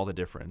 it made all the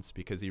difference,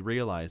 because he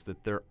realized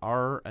that there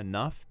are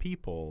enough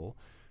people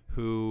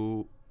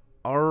who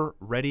are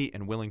ready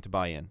and willing to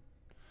buy in.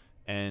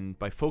 And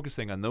by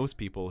focusing on those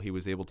people, he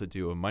was able to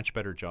do a much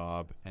better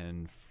job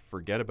and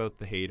forget about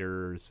the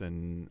haters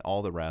and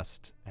all the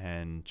rest,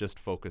 and just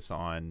focus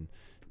on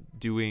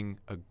doing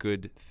a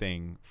good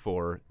thing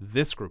for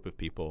this group of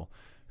people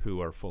who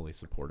are fully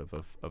supportive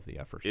of the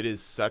effort. It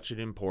is such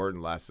an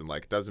important lesson.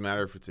 Like, it doesn't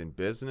matter if it's in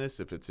business,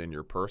 if it's in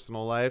your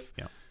personal life.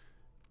 Yeah.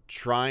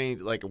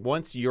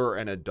 Once you're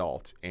an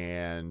adult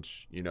and,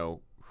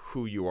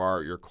 who you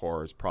are at your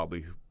core is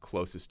probably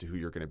closest to who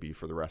you're going to be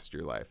for the rest of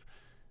your life.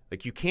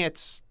 Like, you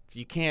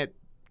can't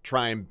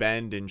try and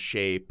bend and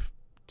shape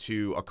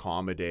to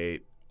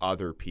accommodate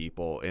other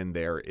people in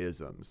their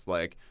isms.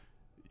 Like,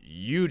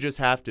 you just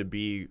have to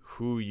be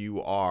who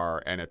you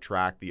are and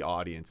attract the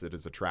audience that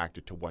is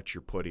attracted to what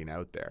you're putting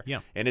out there.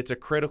 Yeah. And it's a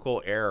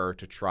critical error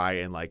to try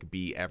and like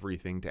be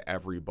everything to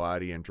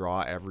everybody and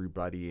draw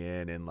everybody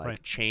in and like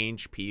Right.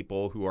 change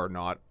people who are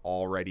not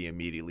already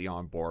immediately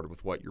on board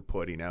with what you're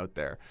putting out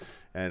there.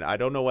 And I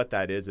don't know what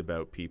that is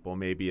about people.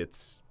 Maybe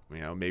it's, you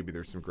know, maybe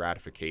there's some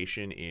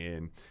gratification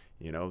in,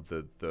 you know,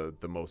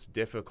 the most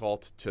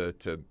difficult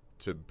to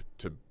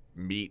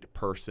meet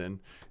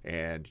person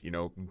and, you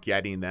know,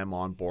 getting them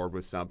on board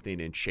with something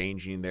and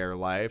changing their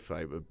life.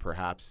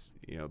 Perhaps,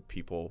 you know,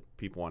 people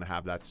want to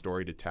have that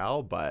story to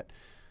tell, but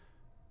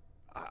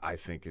I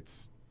think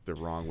it's the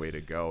wrong way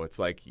to go. It's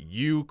like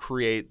you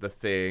create the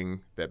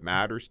thing that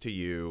matters to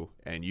you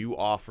and you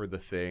offer the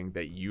thing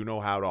that you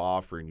know how to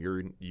offer in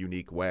your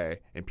unique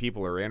way, and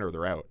people are in or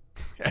they're out.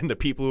 And the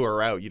people who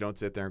are out, you don't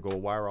sit there and go,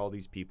 why are all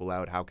these people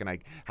out? How can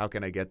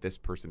I get this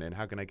person in?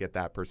 How can I get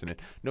that person in?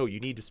 No, you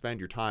need to spend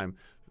your time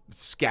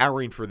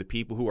scouring for the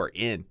people who are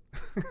in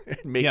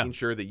and making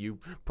sure that you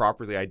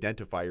properly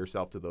identify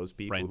yourself to those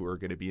people Right. who are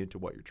going to be into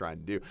what you're trying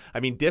to do. I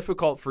mean,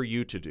 difficult for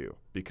you to do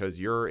because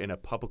you're in a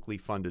publicly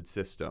funded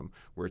system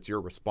where it's your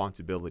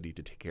responsibility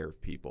to take care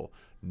of people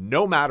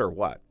no matter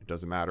what. It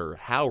doesn't matter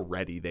how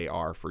ready they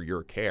are for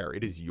your care.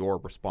 It is your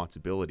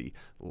responsibility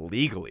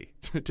legally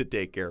to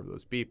take care of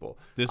those people.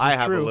 I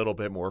have a little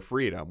bit more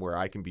freedom where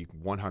I can be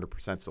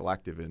 100%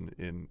 selective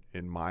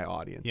in my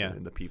audience and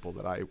in the people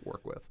that I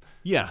work with.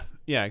 Yeah,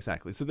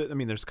 exactly. So, I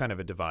mean, there's kind of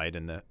a divide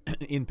in the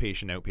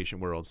inpatient, outpatient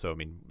world. So, I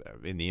mean,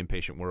 in the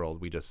inpatient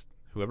world, we just,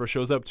 whoever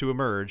shows up to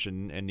emerge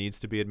and needs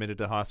to be admitted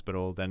to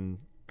hospital, then,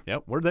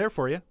 we're there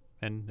for you.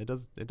 And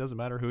it doesn't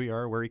matter who you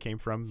are, where you came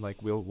from.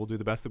 Like, we'll do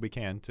the best that we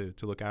can to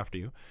look after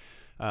you.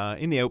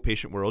 In the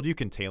outpatient world, you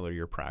can tailor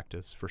your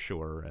practice for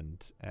sure,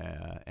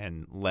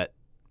 and let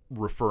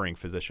referring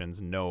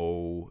physicians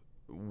know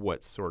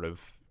what sort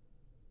of,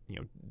 you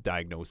know,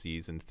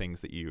 diagnoses and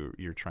things that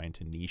you're trying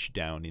to niche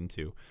down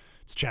into.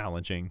 It's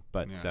challenging,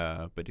 but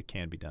it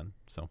can be done.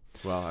 So,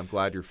 well, I'm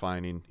glad you're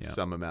finding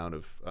some amount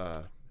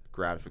of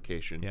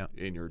gratification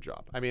in your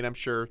job. I mean, I'm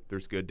sure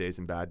there's good days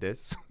and bad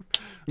days.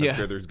 I'm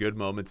sure there's good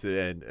moments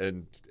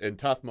and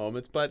tough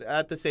moments, but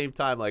at the same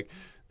time, like,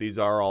 these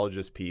are all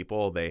just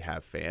people. They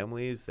have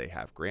families, they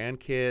have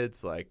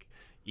grandkids. Like,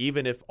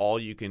 even if all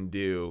you can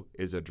do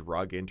is a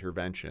drug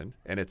intervention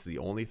and it's the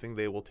only thing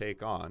they will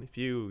take on,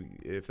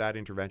 if that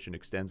intervention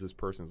extends this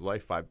person's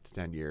life 5 to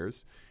 10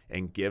 years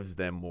and gives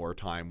them more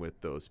time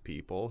with those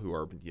people who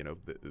are, you know,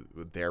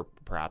 they're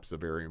perhaps a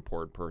very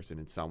important person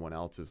in someone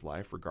else's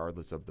life,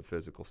 regardless of the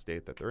physical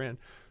state that they're in,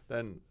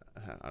 then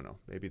I don't know,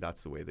 maybe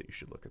that's the way that you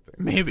should look at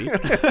things. Maybe.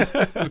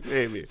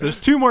 Maybe. So there's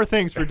 2 more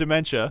things for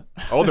dementia.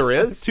 Oh, there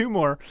is? 2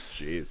 more.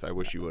 Jeez, I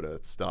wish you would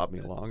have stopped me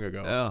long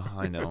ago. Oh,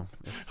 I know.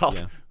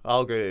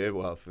 I'll go.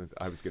 Well,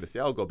 I was going to say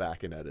I'll go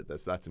back and edit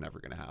this. That's never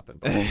going to happen.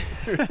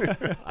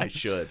 But I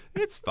should.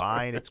 It's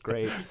fine. It's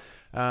great.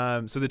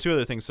 So the 2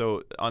 other things.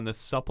 So on the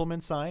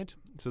supplement side,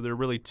 so there are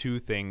really 2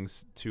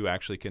 things to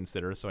actually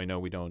consider. So I know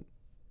we don't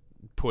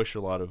push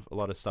a lot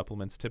of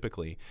supplements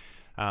typically,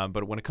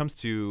 but when it comes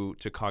to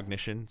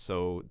cognition,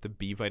 so the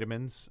B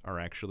vitamins are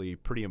actually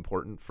pretty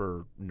important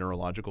for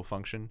neurological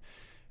function.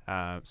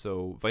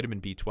 So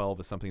vitamin B12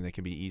 is something that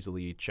can be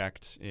easily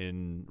checked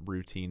in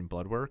routine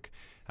blood work.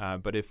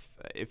 But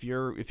if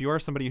you are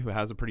somebody who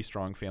has a pretty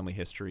strong family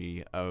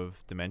history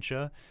of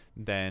dementia,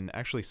 then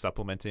actually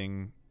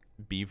supplementing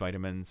B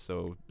vitamins,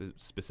 so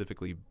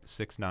specifically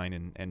 6,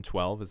 9, and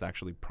 12, is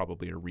actually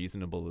probably a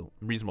reasonable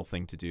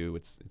thing to do.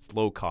 It's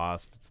low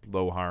cost, it's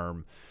low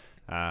harm,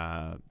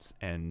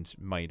 and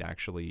might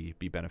actually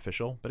be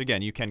beneficial. But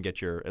again, you can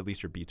get at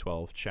least your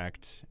B12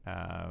 checked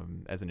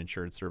as an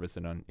insured service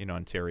in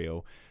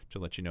Ontario to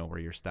let you know where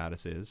your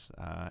status is.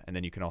 And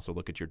then you can also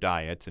look at your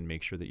diet and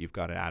make sure that you've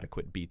got an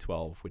adequate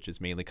B12, which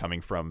is mainly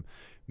coming from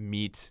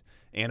meat,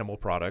 animal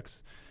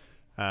products.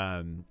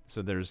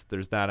 So there's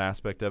that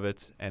aspect of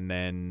it. And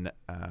then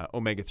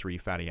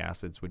omega-3 fatty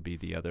acids would be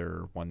the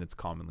other one that's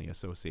commonly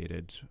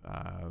associated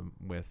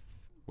with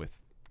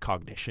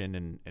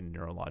cognition and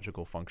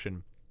neurological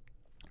function.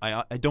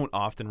 I don't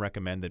often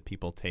recommend that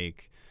people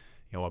take,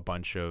 you know, a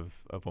bunch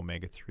of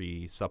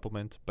omega-3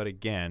 supplement, but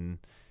again,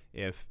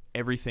 if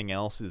everything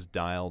else is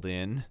dialed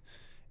in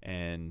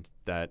and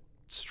that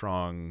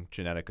strong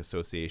genetic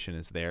association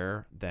is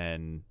there,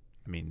 then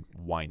I mean,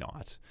 why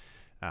not?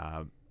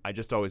 I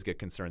just always get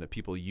concerned that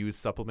people use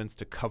supplements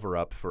to cover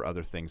up for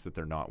other things that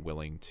they're not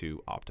willing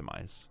to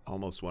optimize.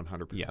 Almost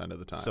 100% of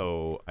the time.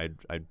 So I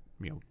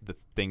the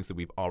things that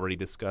we've already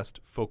discussed,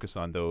 focus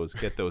on those,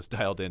 get those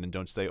dialed in, and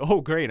don't say, "Oh,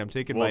 great, I'm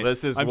taking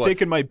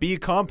taking my B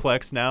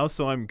complex now,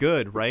 so I'm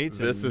good," right?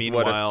 This is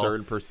what a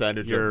certain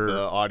percentage of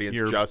the audience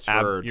just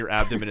heard. Your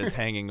abdomen is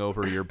hanging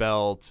over your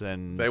belt,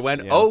 and they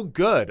went, "Oh,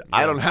 good,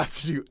 I don't have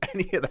to do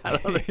any of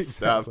that other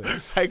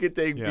stuff. I could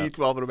take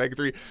B12 and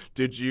omega-3."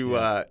 Did you?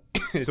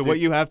 So what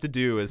you have to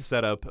do is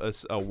set up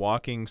a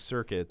walking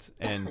circuit,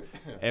 and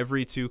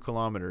every 2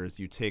 kilometers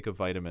you take a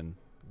vitamin.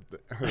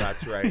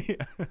 That's right.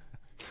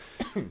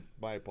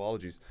 My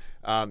apologies.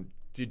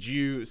 Did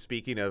you,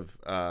 speaking of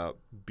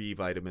B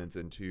vitamins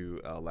and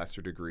to a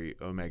lesser degree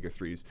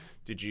omega-3s,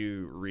 did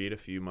you read a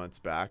few months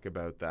back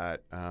about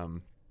that?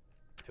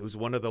 It was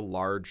one of the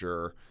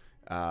larger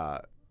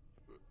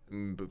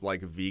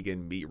like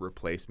vegan meat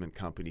replacement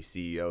company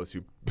CEOs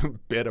who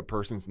bit a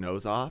person's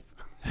nose off.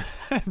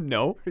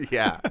 No.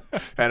 Yeah.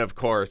 And of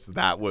course,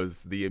 that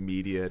was the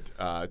immediate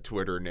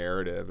Twitter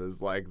narrative, is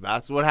like,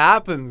 that's what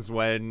happens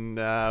when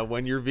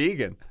you're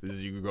vegan,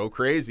 is you go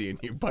crazy and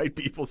you bite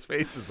people's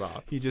faces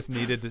off. He just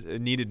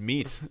needed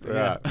meat.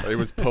 Yeah. It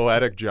was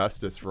poetic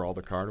justice for all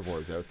the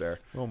carnivores out there.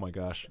 Oh my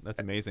gosh, that's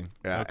amazing.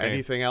 Yeah. Okay.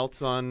 Anything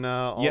else on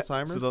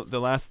Alzheimer's? So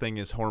the last thing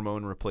is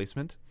hormone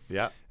replacement.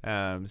 Yeah.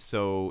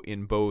 So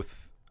in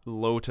both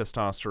low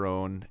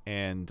testosterone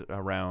and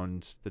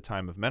around the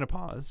time of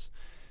menopause,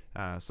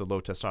 so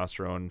low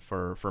testosterone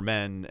for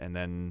men and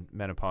then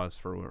menopause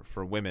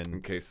for women.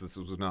 In case this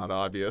was not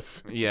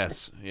obvious.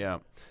 Yes, yeah.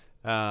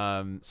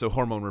 So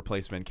hormone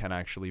replacement can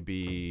actually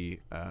be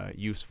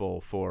useful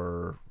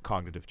for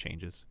cognitive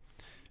changes.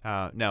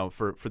 Now,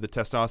 for the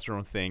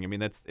testosterone thing, I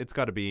mean, it's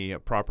got to be a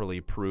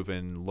properly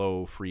proven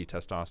low free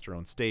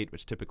testosterone state,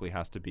 which typically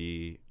has to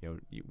be,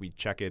 we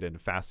check it in a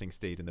fasting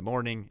state in the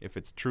morning. If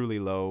it's truly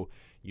low,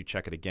 you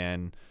check it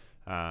again.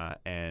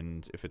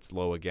 And if it's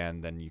low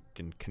again, then you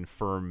can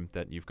confirm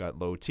that you've got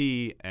low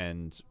T,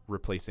 and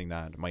replacing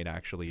that might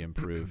actually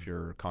improve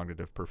your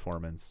cognitive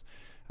performance,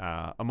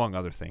 among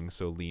other things.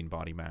 So lean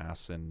body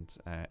mass and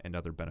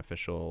other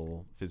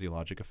beneficial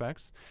physiologic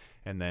effects.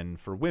 And then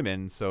for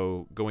women,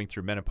 so going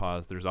through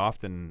menopause, there's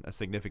often a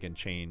significant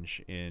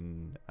change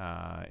in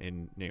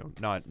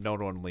not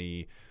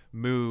only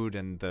mood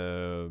and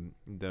the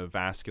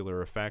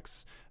vascular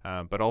effects,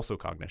 but also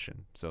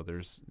cognition. So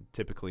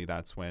typically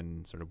that's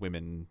when sort of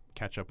women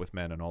catch up with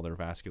men on all their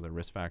vascular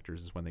risk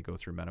factors, is when they go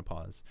through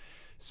menopause.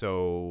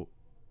 So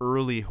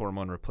early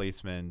hormone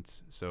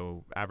replacement,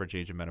 so average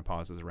age of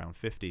menopause is around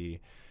 50.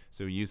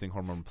 So using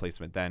hormone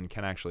replacement then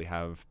can actually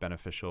have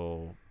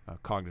beneficial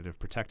cognitive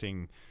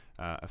protecting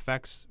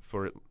effects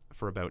for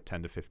about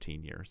 10 to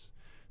 15 years.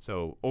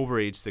 So over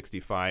age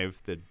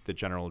 65, the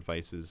general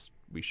advice is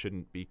we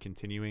shouldn't be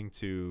continuing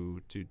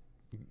to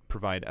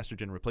provide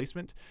estrogen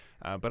replacement.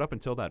 But up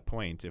until that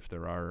point, if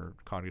there are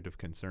cognitive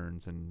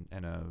concerns and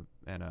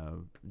a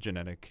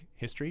genetic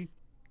history,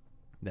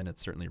 then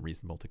it's certainly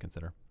reasonable to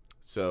consider.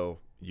 So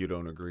you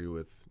don't agree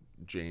with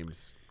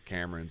James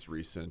Cameron's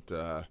recent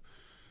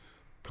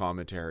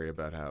commentary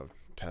about how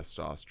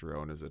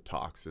testosterone is a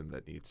toxin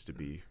that needs to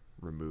be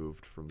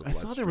removed from the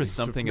bloodstream? I saw there was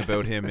something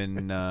about him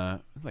in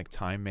like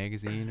Time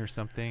magazine or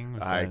something.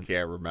 I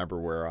can't remember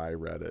where I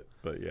read it,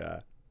 but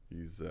yeah,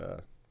 he's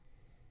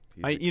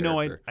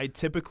I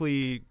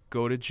typically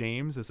go to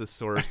James as a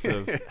source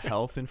of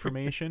health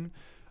information.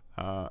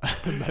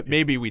 But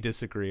maybe we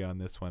disagree on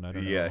this one. I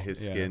don't know. Yeah,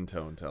 his skin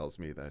tone tells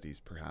me that he's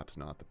perhaps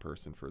not the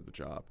person for the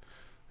job.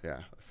 Yeah,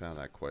 I found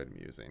that quite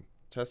amusing.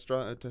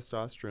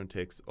 Testosterone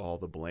takes all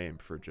the blame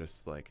for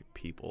just like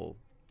people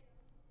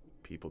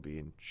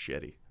being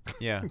shitty.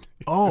 Yeah.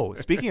 Oh,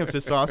 speaking of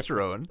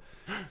testosterone,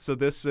 so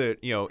this,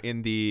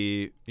 in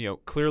the,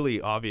 clearly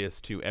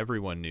obvious to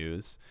everyone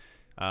news,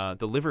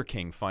 the Liver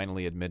King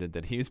finally admitted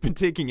that he's been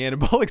taking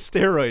anabolic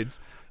steroids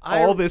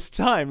all this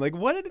time. Like,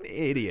 what an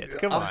idiot.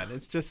 Come on.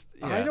 It's just,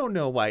 I don't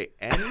know why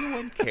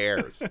anyone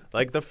cares.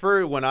 Like,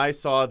 when I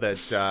saw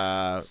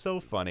that. So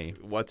funny.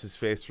 What's his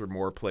face for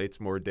More Plates,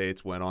 More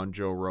Dates went on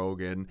Joe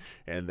Rogan,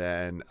 and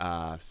then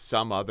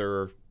some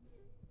other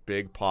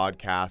big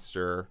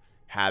podcaster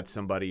had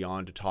somebody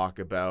on to talk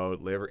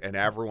about liver, and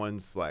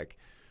everyone's like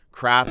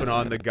crapping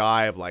on the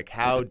guy of like,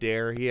 how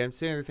dare he? I'm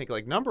sitting there thinking,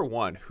 like, number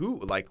one,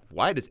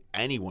 why does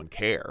anyone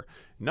care?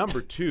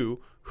 Number two,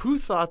 who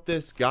thought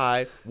this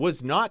guy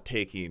was not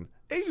taking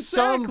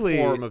some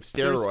form of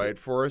steroid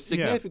for a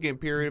significant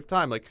period of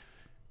time? Like,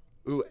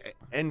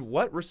 and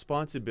what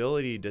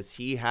responsibility does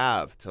he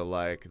have to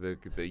like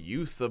the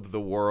youth of the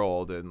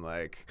world? And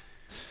like,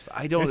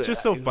 I don't. It's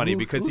just so funny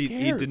because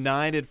he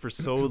denied it for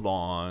so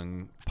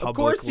long publicly. Of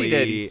course he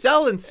did. He's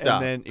selling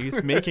stuff, and then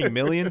he's making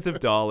millions of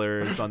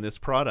dollars on this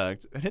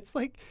product, and it's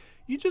like,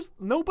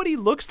 nobody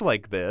looks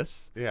like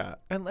this. Yeah.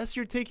 Unless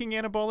you're taking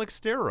anabolic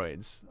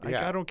steroids. Like,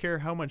 Yeah. I don't care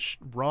how much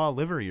raw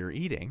liver you're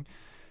eating.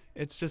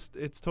 It's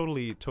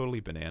totally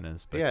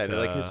bananas. But, yeah,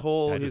 like his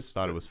whole. I just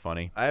thought it was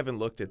funny. I haven't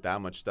looked at that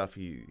much stuff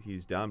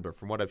he's done, but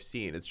from what I've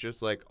seen, it's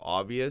just like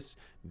obvious,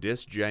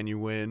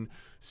 disgenuine,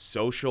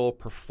 social,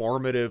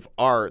 performative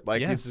art.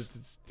 Like, yes,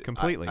 it's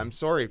completely. I'm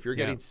sorry if you're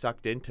getting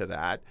sucked into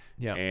that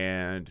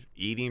and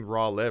eating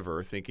raw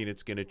liver, thinking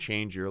it's going to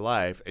change your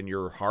life, and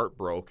you're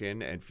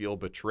heartbroken and feel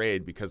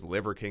betrayed because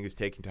Liver King is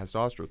taking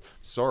testosterone.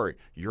 Sorry,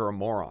 you're a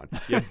moron.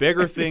 You have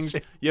bigger things.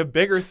 You have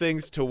bigger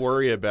things to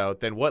worry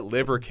about than what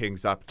Liver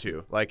King's up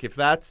to. Like, if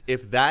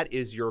that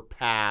is your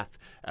path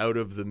out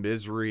of the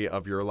misery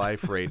of your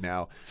life right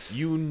now,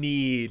 you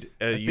need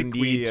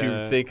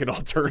to think an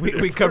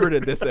alternative. We covered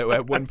this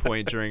at one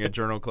point during a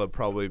journal club,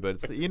 probably, but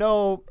it's,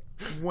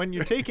 when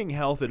you're taking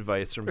health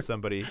advice from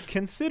somebody,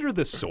 consider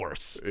the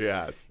source.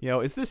 Yes.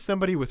 Is this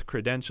somebody with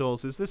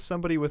credentials? Is this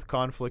somebody with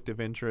conflict of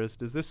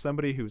interest? Is this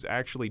somebody who's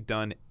actually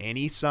done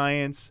any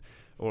science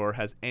or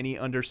has any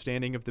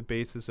understanding of the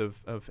basis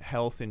of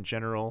health in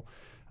general?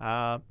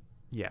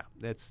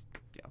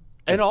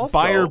 And also,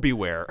 buyer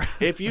beware.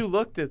 If you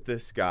looked at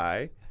this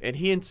guy and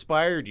he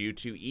inspired you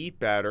to eat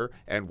better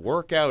and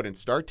work out and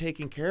start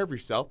taking care of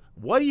yourself,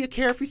 what do you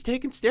care if he's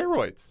taking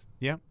steroids?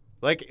 Yeah.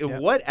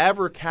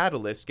 Whatever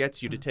catalyst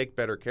gets you to take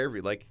better care of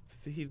you,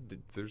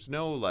 there's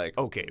no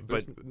okay,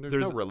 there's but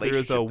no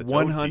relationship. There's a that's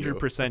owed to you.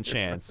 100%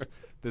 chance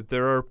that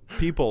there are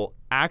people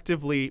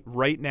actively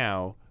right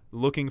now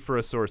looking for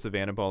a source of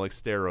anabolic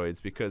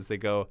steroids because they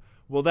go,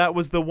 well, that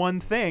was the one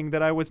thing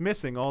that I was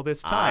missing all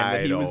this time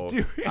that he was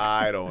doing.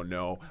 I don't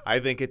know. I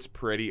think it's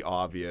pretty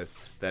obvious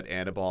that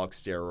anabolic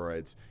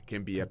steroids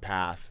can be a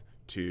path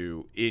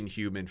to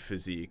inhuman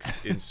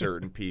physiques in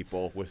certain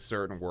people with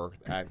certain work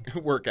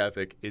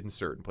ethic in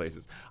certain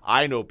places.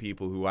 I know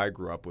people who I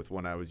grew up with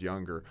when I was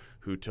younger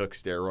who took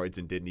steroids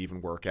and didn't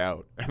even work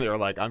out. And they're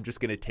like, I'm just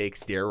going to take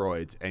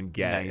steroids and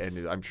get, nice.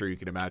 And I'm sure you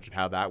can imagine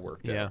how that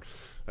worked out.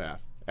 Yeah.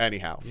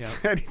 Anyhow, yeah.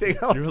 Anything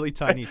else? Really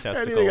tiny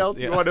testicles. Anything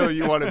else you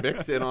want to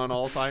mix in on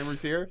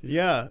Alzheimer's here?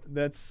 Yeah,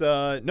 that's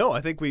no.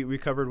 I think we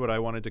covered what I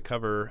wanted to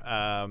cover.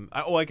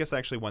 I guess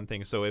actually one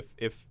thing. So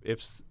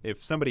if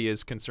somebody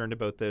is concerned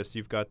about this,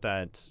 you've got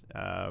that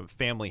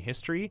family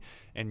history,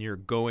 and you're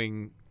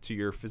going to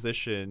your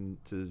physician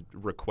to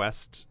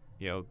request,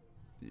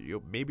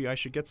 maybe I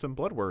should get some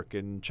blood work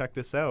and check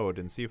this out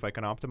and see if I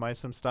can optimize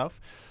some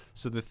stuff.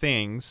 So the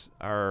things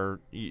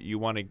are you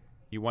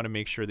want to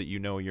make sure that you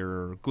know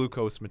your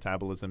glucose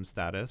metabolism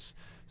status.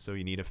 So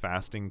you need a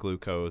fasting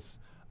glucose.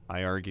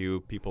 I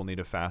argue people need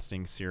a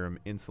fasting serum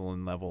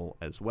insulin level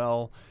as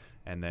well.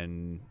 And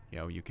then,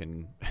 you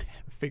can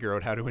figure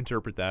out how to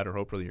interpret that, or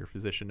hopefully your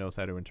physician knows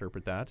how to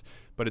interpret that.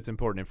 But it's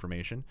important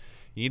information.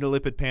 You need a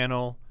lipid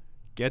panel.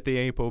 Get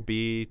the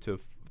ApoB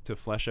to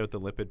flesh out the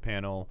lipid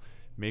panel.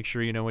 Make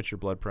sure you know what your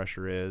blood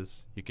pressure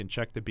is. You can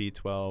check the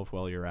B12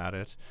 while you're at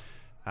it.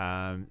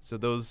 So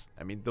those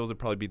would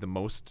probably be the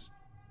most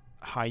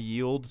high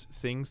yield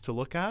things to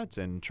look at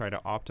and try to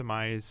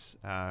optimize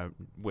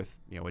with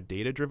a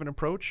data driven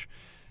approach.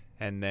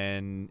 And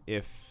then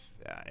if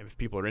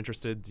people are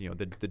interested,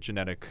 the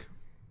genetic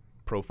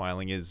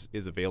profiling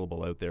is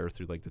available out there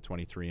through like the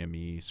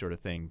 23andMe sort of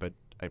thing. But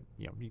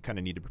you kind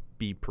of need to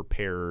be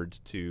prepared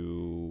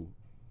to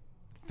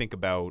think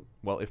about,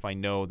 well, if I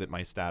know that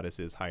my status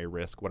is high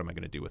risk, what am I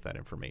going to do with that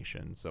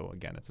information? So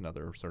again, it's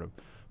another sort of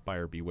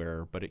buyer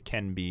beware, but it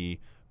can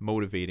be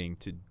motivating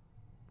to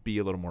be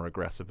a little more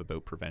aggressive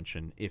about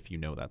prevention if you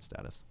know that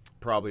status.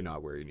 Probably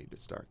not where you need to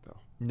start, though.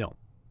 No,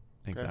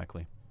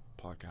 exactly.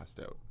 Okay.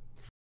 Podcast out.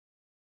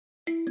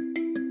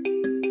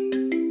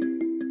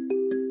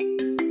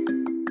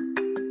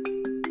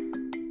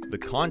 The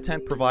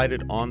content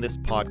provided on this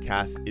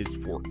podcast is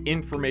for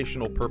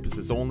informational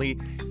purposes only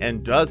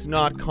and does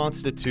not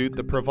constitute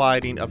the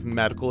providing of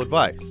medical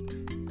advice,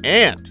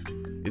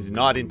 and is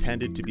not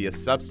intended to be a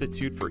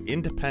substitute for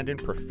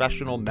independent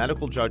professional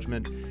medical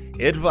judgment,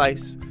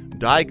 advice,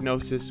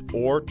 diagnosis,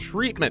 or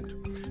treatment.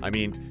 I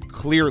mean,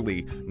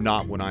 clearly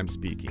not when I'm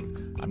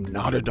speaking. I'm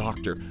not a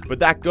doctor, but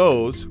that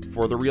goes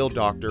for the real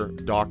doctor,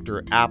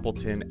 Dr.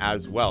 Appleton,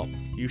 as well.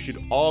 You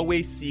should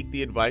always seek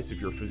the advice of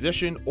your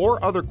physician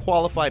or other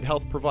qualified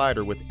health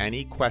provider with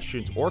any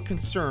questions or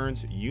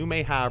concerns you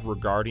may have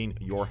regarding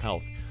your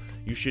health.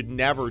 You should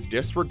never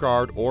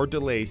disregard or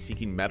delay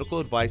seeking medical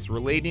advice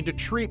relating to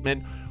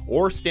treatment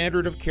or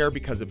standard of care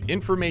because of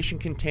information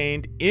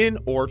contained in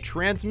or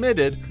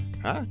transmitted.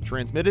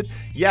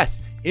 Yes,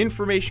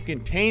 information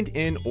contained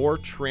in or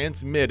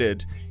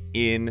transmitted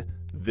in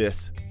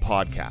this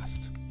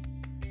podcast.